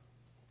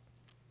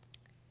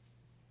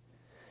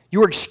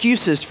 Your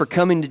excuses for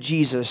coming to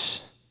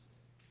Jesus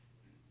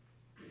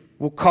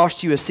will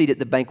cost you a seat at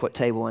the banquet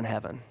table in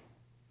heaven.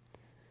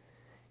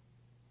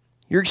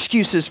 Your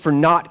excuses for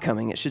not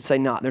coming, it should say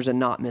not, there's a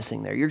not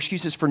missing there. Your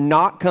excuses for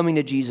not coming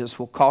to Jesus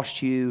will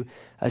cost you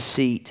a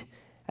seat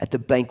at the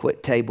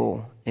banquet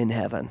table in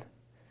heaven.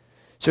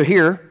 So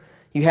here,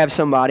 you have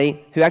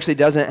somebody who actually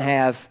doesn't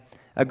have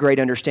a great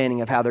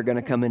understanding of how they're going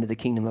to come into the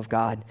kingdom of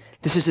God.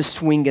 This is a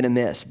swing and a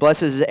miss.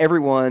 Blessed is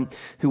everyone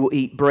who will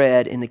eat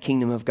bread in the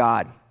kingdom of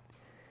God.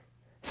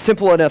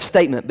 Simple enough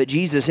statement, but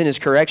Jesus in his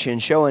correction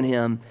showing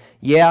him,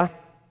 yeah,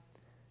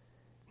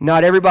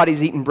 not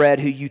everybody's eating bread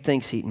who you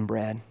think's eating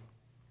bread.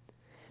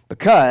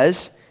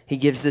 Because he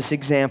gives this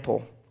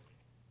example.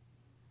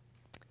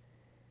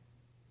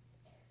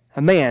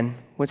 A man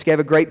once gave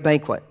a great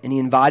banquet, and he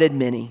invited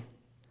many.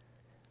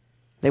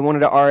 They wanted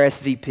to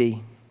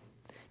RSVP.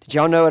 Did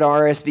y'all know at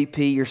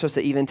RSVP you're supposed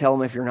to even tell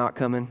them if you're not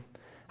coming?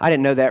 I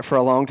didn't know that for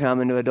a long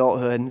time into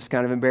adulthood. It's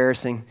kind of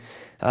embarrassing.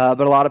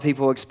 But a lot of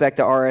people expect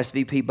to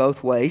RSVP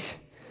both ways.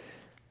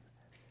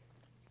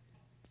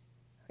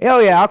 Oh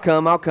yeah, I'll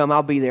come,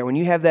 I'll be there. When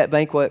you have that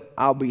banquet,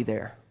 I'll be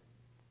there.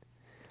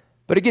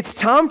 But it gets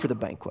time for the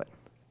banquet.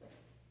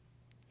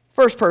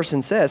 First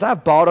person says,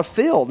 I've bought a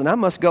field and I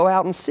must go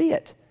out and see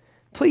it.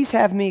 Please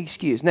have me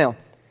excused. Now,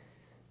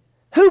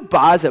 who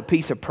buys a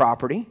piece of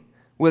property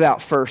without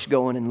first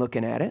going and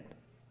looking at it?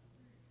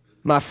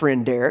 My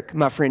friend Derek.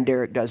 My friend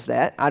Derek does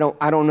that. I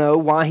don't know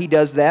why he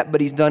does that,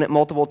 but he's done it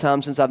multiple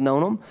times since I've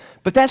known him.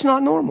 But that's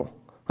not normal,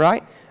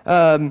 right?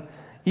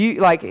 You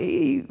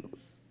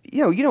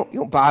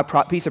don't buy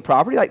a piece of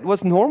property. Like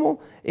what's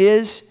normal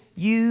is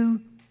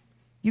you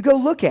go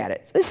look at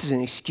it. This is an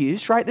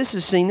excuse, right? This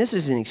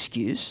is an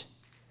excuse.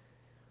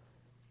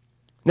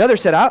 Another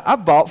said, I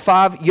bought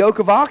 5 yoke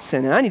of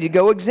oxen and I need to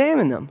go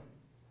examine them.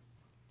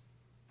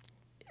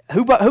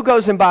 Who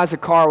goes and buys a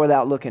car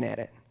without looking at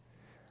it?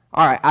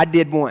 All right, I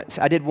did once,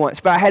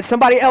 but I had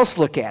somebody else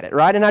look at it,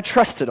 right? And I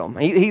trusted him.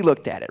 He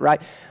looked at it,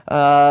 right?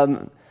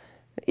 When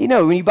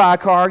you buy a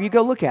car, you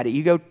go look at it.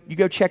 You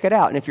go check it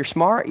out. And if you're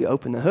smart, you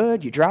open the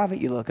hood, you drive it,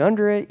 you look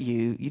under it,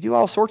 you do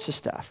all sorts of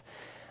stuff.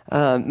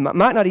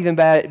 Might not even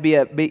be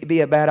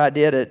a bad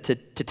idea to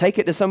take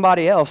it to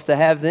somebody else to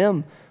have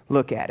them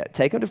look at it.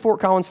 Take them to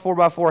Fort Collins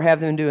 4x4, have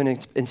them do an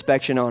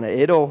inspection on it.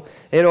 It'll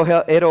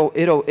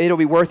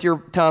be worth your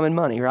time and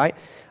money, right?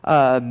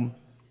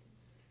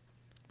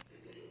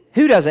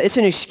 Who does it? It's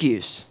an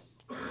excuse.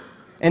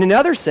 And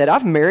another said,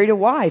 I've married a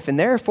wife and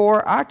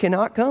therefore I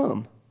cannot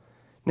come.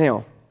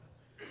 Now,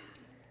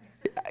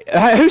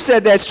 who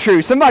said that's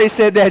true? Somebody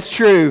said that's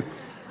true.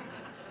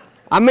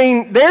 I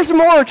mean, there's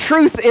more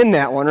truth in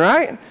that one,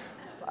 right?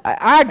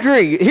 I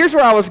agree. Here's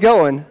where I was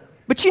going.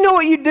 But you know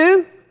what you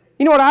do?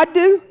 You know what I'd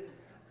do?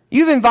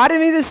 You've invited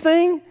me to this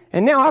thing,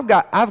 and now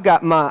I've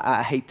got my,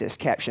 I hate this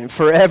caption,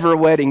 forever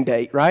wedding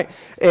date, right?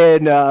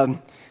 And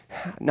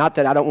not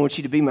that I don't want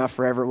you to be my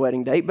forever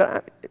wedding date,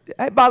 but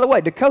by the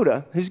way,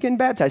 Dakota, who's getting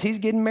baptized, he's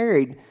getting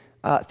married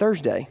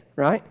Thursday,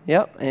 right?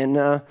 Yep. And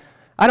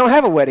I don't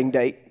have a wedding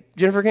date.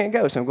 Jennifer can't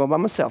go, so I'm going by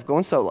myself,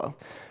 going solo.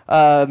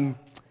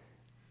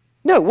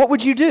 No, what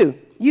would you do?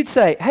 You'd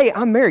say, hey,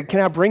 I'm married. Can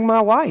I bring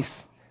my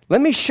wife?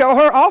 Let me show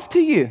her off to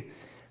you.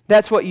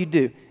 That's what you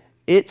do.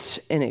 It's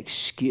an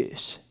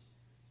excuse.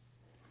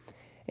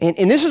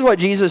 And this is what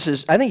Jesus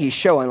is, I think he's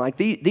showing, like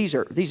these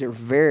are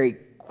very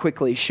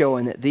quickly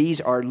showing that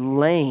these are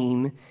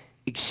lame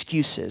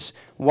excuses.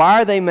 Why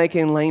are they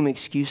making lame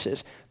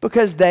excuses?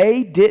 Because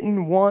they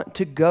didn't want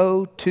to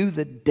go to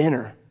the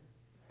dinner.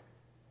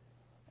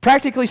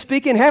 Practically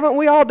speaking, haven't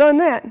we all done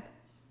that?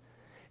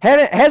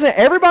 Hasn't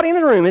everybody in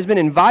the room has been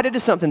invited to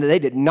something that they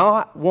did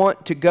not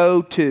want to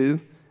go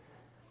to,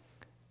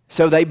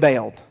 so they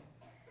bailed.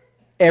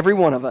 Every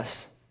one of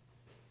us.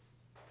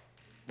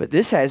 But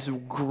this has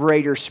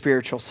greater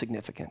spiritual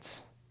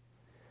significance.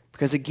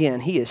 Because again,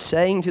 he is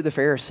saying to the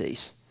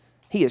Pharisees,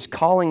 he is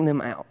calling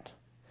them out.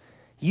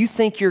 You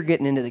think you're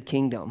getting into the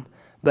kingdom,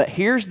 but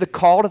here's the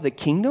call to the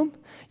kingdom.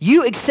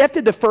 You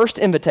accepted the first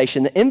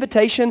invitation, the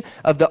invitation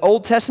of the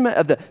Old Testament,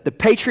 of the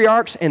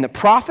patriarchs and the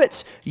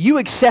prophets. You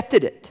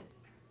accepted it.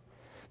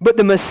 But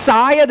the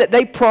Messiah that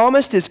they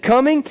promised is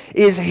coming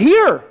is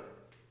here.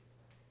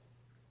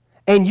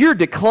 And you're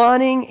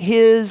declining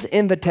his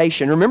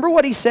invitation. Remember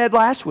what he said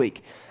last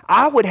week?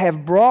 I would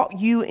have brought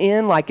you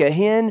in like a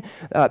hen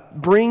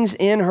brings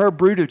in her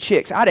brood of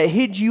chicks. I'd have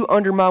hid you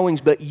under my wings,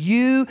 but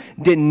you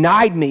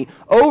denied me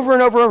over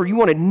and over and over. You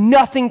wanted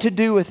nothing to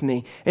do with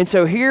me. And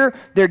so here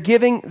they're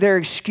giving their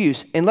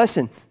excuse. And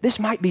listen, this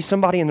might be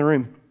somebody in the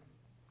room.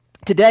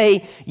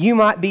 Today, you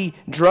might be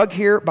drugged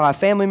here by a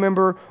family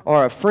member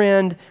or a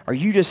friend, or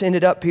you just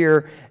ended up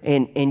here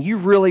and you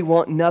really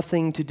want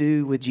nothing to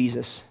do with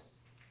Jesus.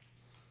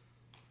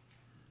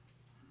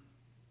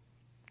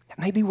 That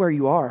may be where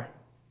you are.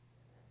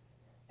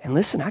 And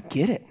listen, I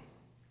get it.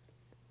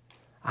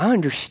 I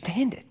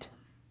understand it.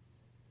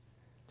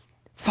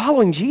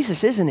 Following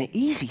Jesus isn't an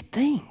easy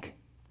thing.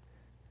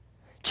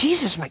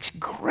 Jesus makes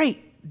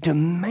great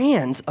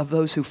demands of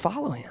those who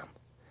follow him.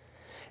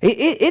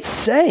 It's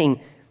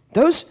saying,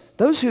 those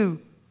who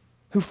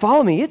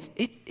follow me,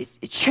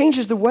 it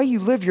changes the way you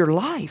live your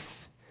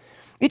life.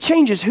 It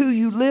changes who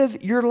you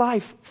live your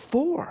life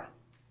for.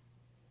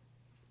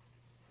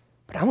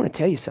 But I want to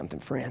tell you something,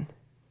 friend.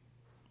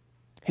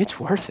 It's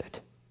worth it.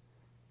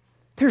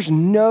 There's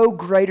no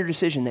greater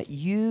decision that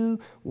you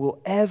will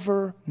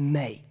ever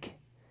make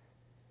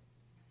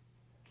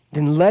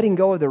than letting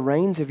go of the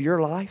reins of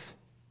your life,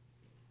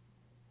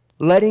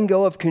 letting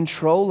go of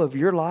control of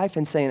your life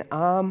and saying,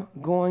 I'm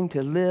going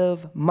to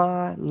live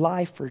my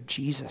life for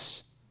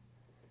Jesus.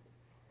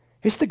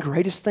 It's the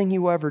greatest thing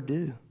you will ever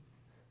do.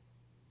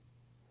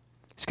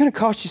 It's going to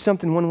cost you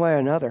something one way or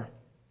another.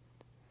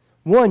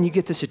 One, you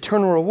get this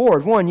eternal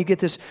reward. One, you get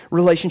this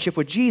relationship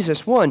with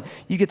Jesus. One,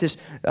 you get this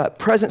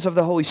presence of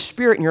the Holy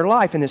Spirit in your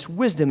life and this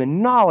wisdom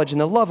and knowledge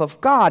and the love of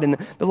God and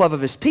the love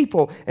of His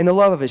people and the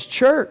love of His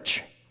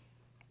church.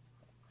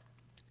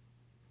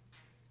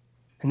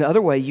 And the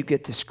other way, you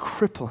get this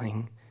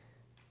crippling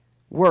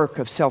work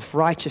of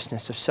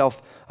self-righteousness, of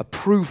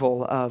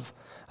self-approval, of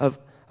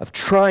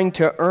trying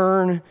to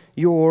earn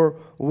your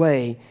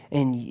way.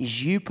 And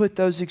as you put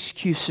those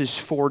excuses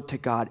forward to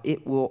God,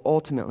 it will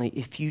ultimately,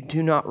 if you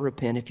do not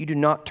repent, if you do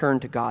not turn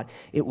to God,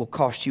 it will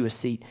cost you a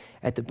seat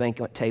at the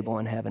banquet table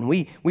in heaven.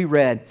 We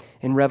read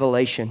in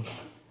Revelation,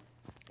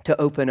 to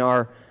open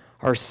our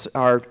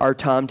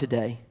time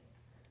today,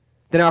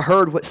 then I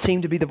heard what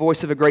seemed to be the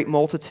voice of a great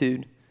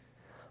multitude,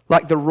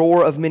 like the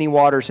roar of many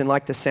waters and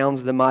like the sounds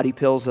of the mighty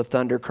peals of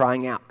thunder,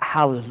 crying out,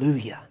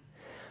 Hallelujah!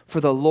 For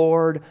the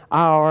Lord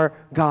our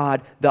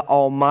God, the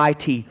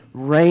Almighty,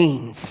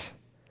 reigns.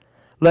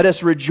 Let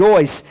us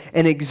rejoice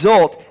and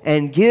exult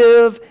and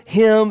give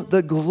Him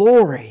the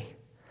glory.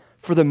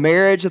 For the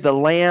marriage of the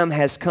Lamb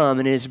has come,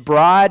 and His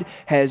bride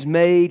has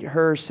made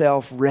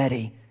herself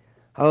ready.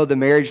 Oh, the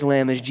marriage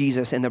lamb is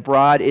Jesus, and the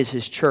bride is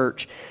His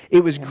church.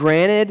 It was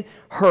granted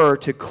her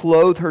to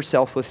clothe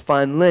herself with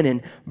fine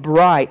linen,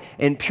 bright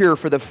and pure,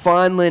 for the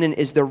fine linen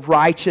is the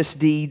righteous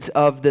deeds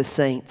of the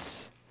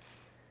saints.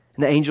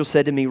 And the angel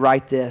said to me,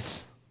 write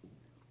this,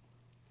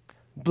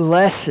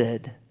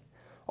 Blessed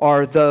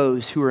are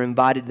those who are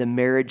invited to the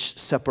marriage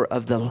supper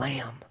of the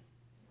Lamb.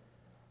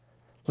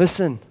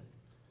 Listen,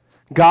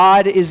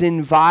 God is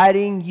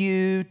inviting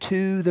you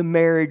to the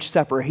marriage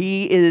supper.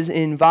 He is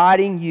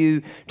inviting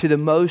you to the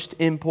most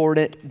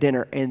important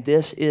dinner. And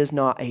this is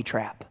not a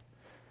trap.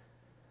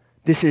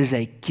 This is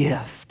a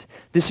gift.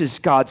 This is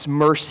God's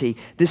mercy.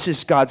 This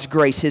is God's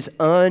grace, His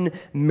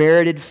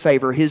unmerited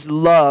favor, His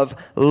love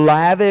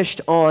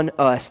lavished on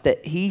us,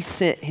 that He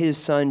sent His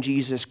Son,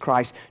 Jesus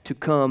Christ, to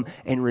come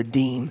and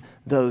redeem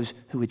those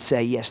who would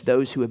say yes,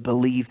 those who would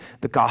believe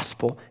the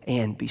gospel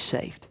and be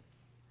saved.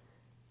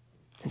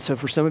 And so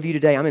for some of you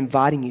today, I'm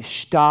inviting you,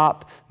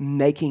 stop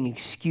making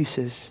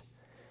excuses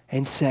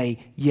and say,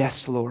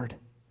 yes, Lord.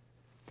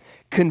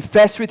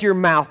 Confess with your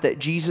mouth that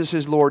Jesus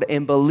is Lord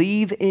and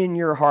believe in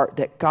your heart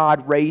that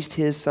God raised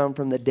His Son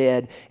from the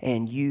dead,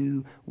 and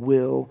you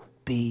will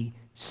be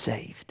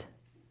saved.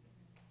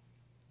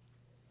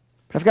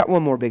 But I've got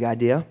one more big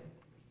idea.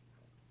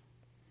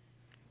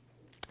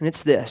 And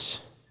it's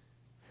this.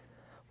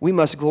 We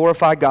must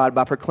glorify God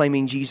by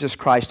proclaiming Jesus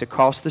Christ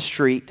across the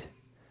street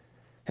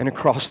and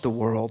across the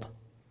world.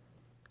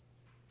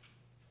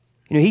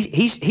 You know,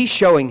 he's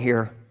showing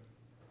here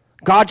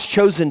God's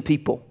chosen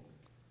people,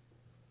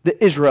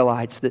 the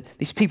Israelites,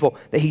 these people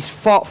that He's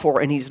fought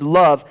for and He's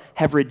loved,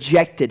 have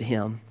rejected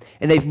Him.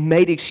 And they've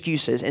made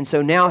excuses. And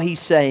so now He's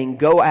saying,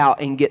 go out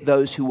and get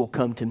those who will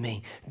come to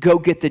me. Go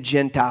get the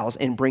Gentiles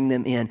and bring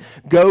them in.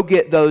 Go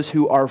get those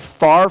who are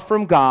far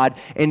from God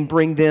and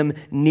bring them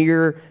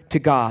near to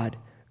God.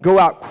 Go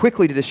out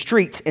quickly to the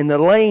streets and the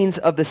lanes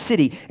of the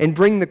city and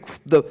bring the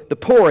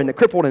poor and the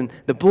crippled and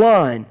the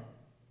blind.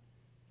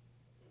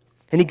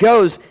 And He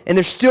goes, and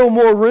there's still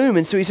more room.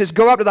 And so He says,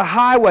 go out to the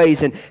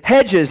highways and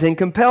hedges and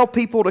compel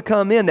people to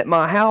come in that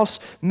my house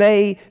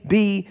may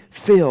be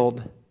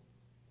filled.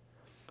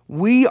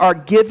 We are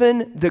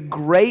given the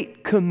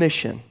Great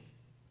Commission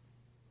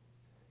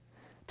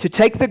to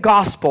take the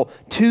gospel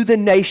to the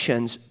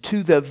nations,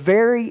 to the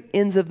very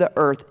ends of the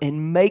earth,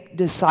 and make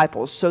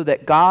disciples so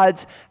that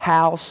God's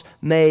house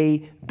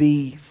may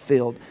be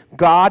filled.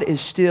 God is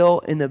still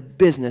in the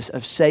business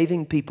of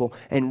saving people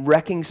and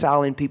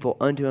reconciling people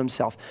unto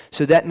Himself.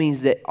 So that means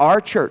that our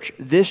church,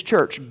 this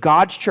church,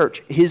 God's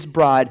church, His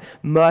bride,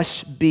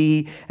 must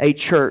be a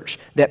church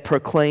that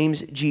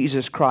proclaims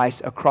Jesus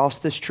Christ across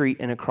the street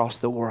and across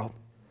the world.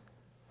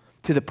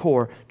 To the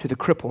poor, to the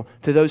crippled,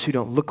 to those who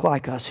don't look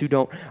like us,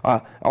 who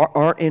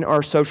aren't in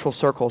our social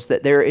circles,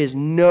 that there is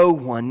no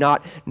one,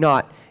 not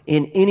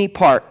in any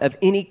part of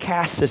any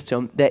caste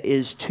system, that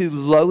is too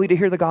lowly to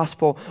hear the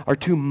gospel or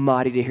too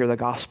mighty to hear the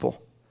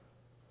gospel.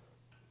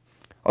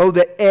 Oh,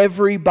 that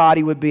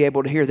everybody would be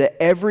able to hear, that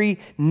every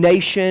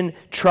nation,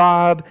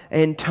 tribe,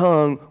 and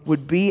tongue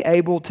would be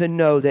able to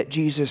know that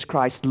Jesus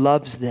Christ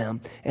loves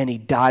them and He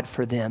died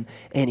for them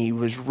and He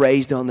was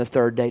raised on the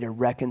third day to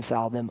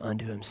reconcile them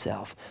unto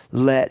Himself.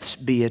 Let's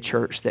be a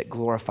church that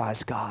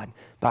glorifies God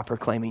by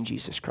proclaiming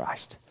Jesus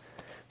Christ.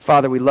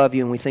 Father, we love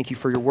You and we thank You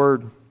for Your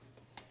word.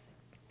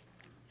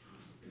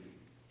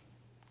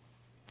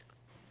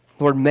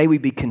 Lord, may we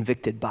be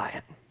convicted by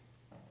it.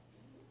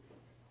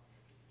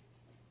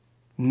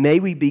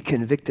 May we be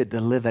convicted to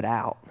live it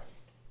out.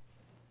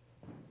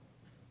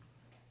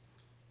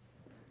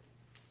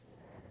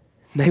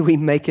 May we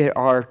make it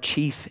our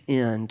chief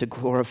end to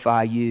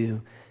glorify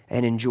you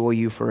and enjoy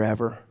you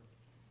forever.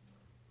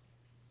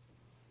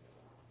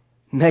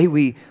 May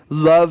we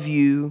love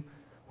you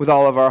with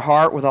all of our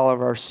heart, with all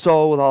of our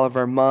soul, with all of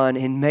our mind,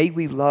 and may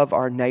we love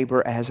our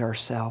neighbor as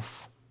ourselves.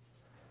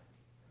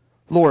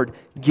 Lord,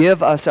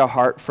 give us a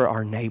heart for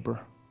our neighbor.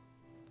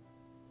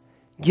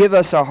 Give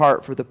us a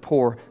heart for the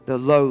poor, the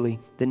lowly,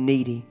 the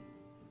needy.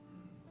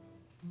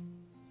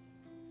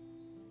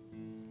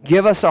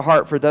 Give us a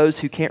heart for those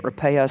who can't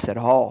repay us at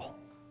all.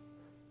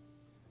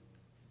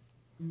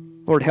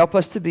 Lord, help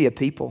us to be a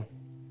people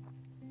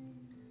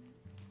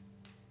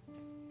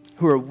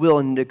who are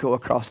willing to go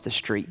across the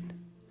street,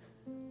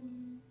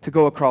 to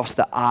go across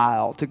the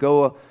aisle, to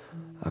go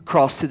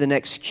across to the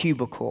next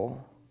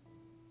cubicle,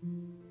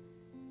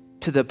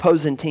 to the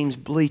opposing team's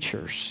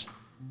bleachers.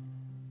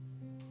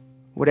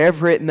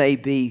 Whatever it may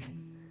be,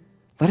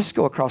 let us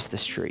go across the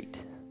street.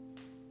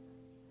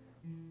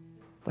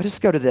 Let us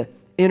go to the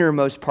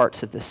innermost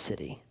parts of the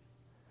city.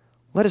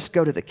 Let us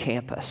go to the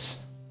campus.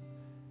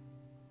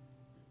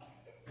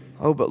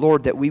 Oh, but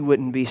Lord, that we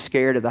wouldn't be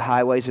scared of the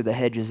highways or the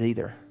hedges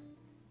either.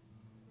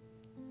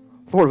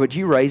 Lord, would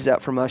you raise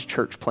up from us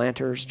church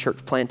planters, church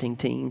planting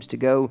teams to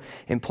go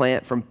and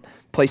plant from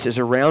places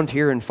around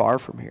here and far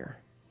from here?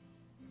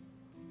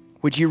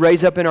 Would you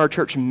raise up in our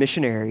church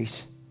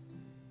missionaries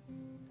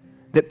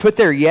that put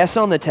their yes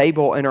on the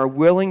table and are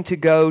willing to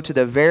go to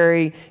the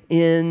very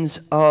ends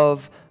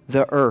of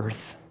the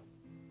earth,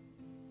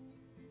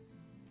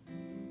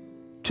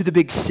 to the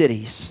big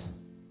cities,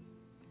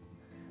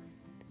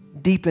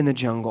 deep in the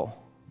jungle,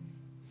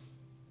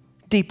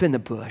 deep in the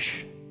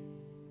bush,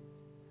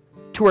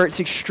 to where it's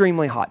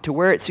extremely hot, to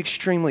where it's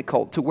extremely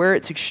cold, to where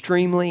it's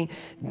extremely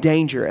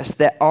dangerous,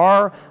 that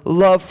our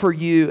love for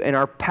you and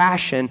our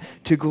passion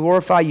to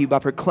glorify you by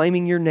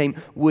proclaiming your name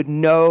would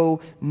know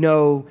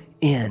no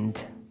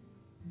end.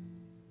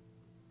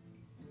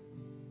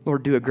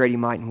 Lord, do a great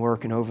and mighty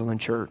work in Overland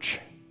Church.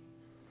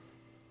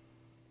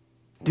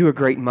 Do a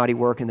great and mighty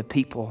work in the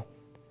people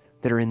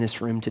that are in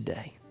this room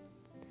today.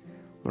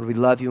 Lord, we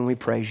love you and we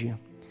praise you.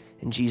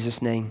 In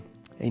Jesus' name,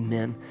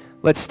 amen.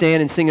 Let's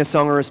stand and sing a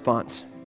song of response.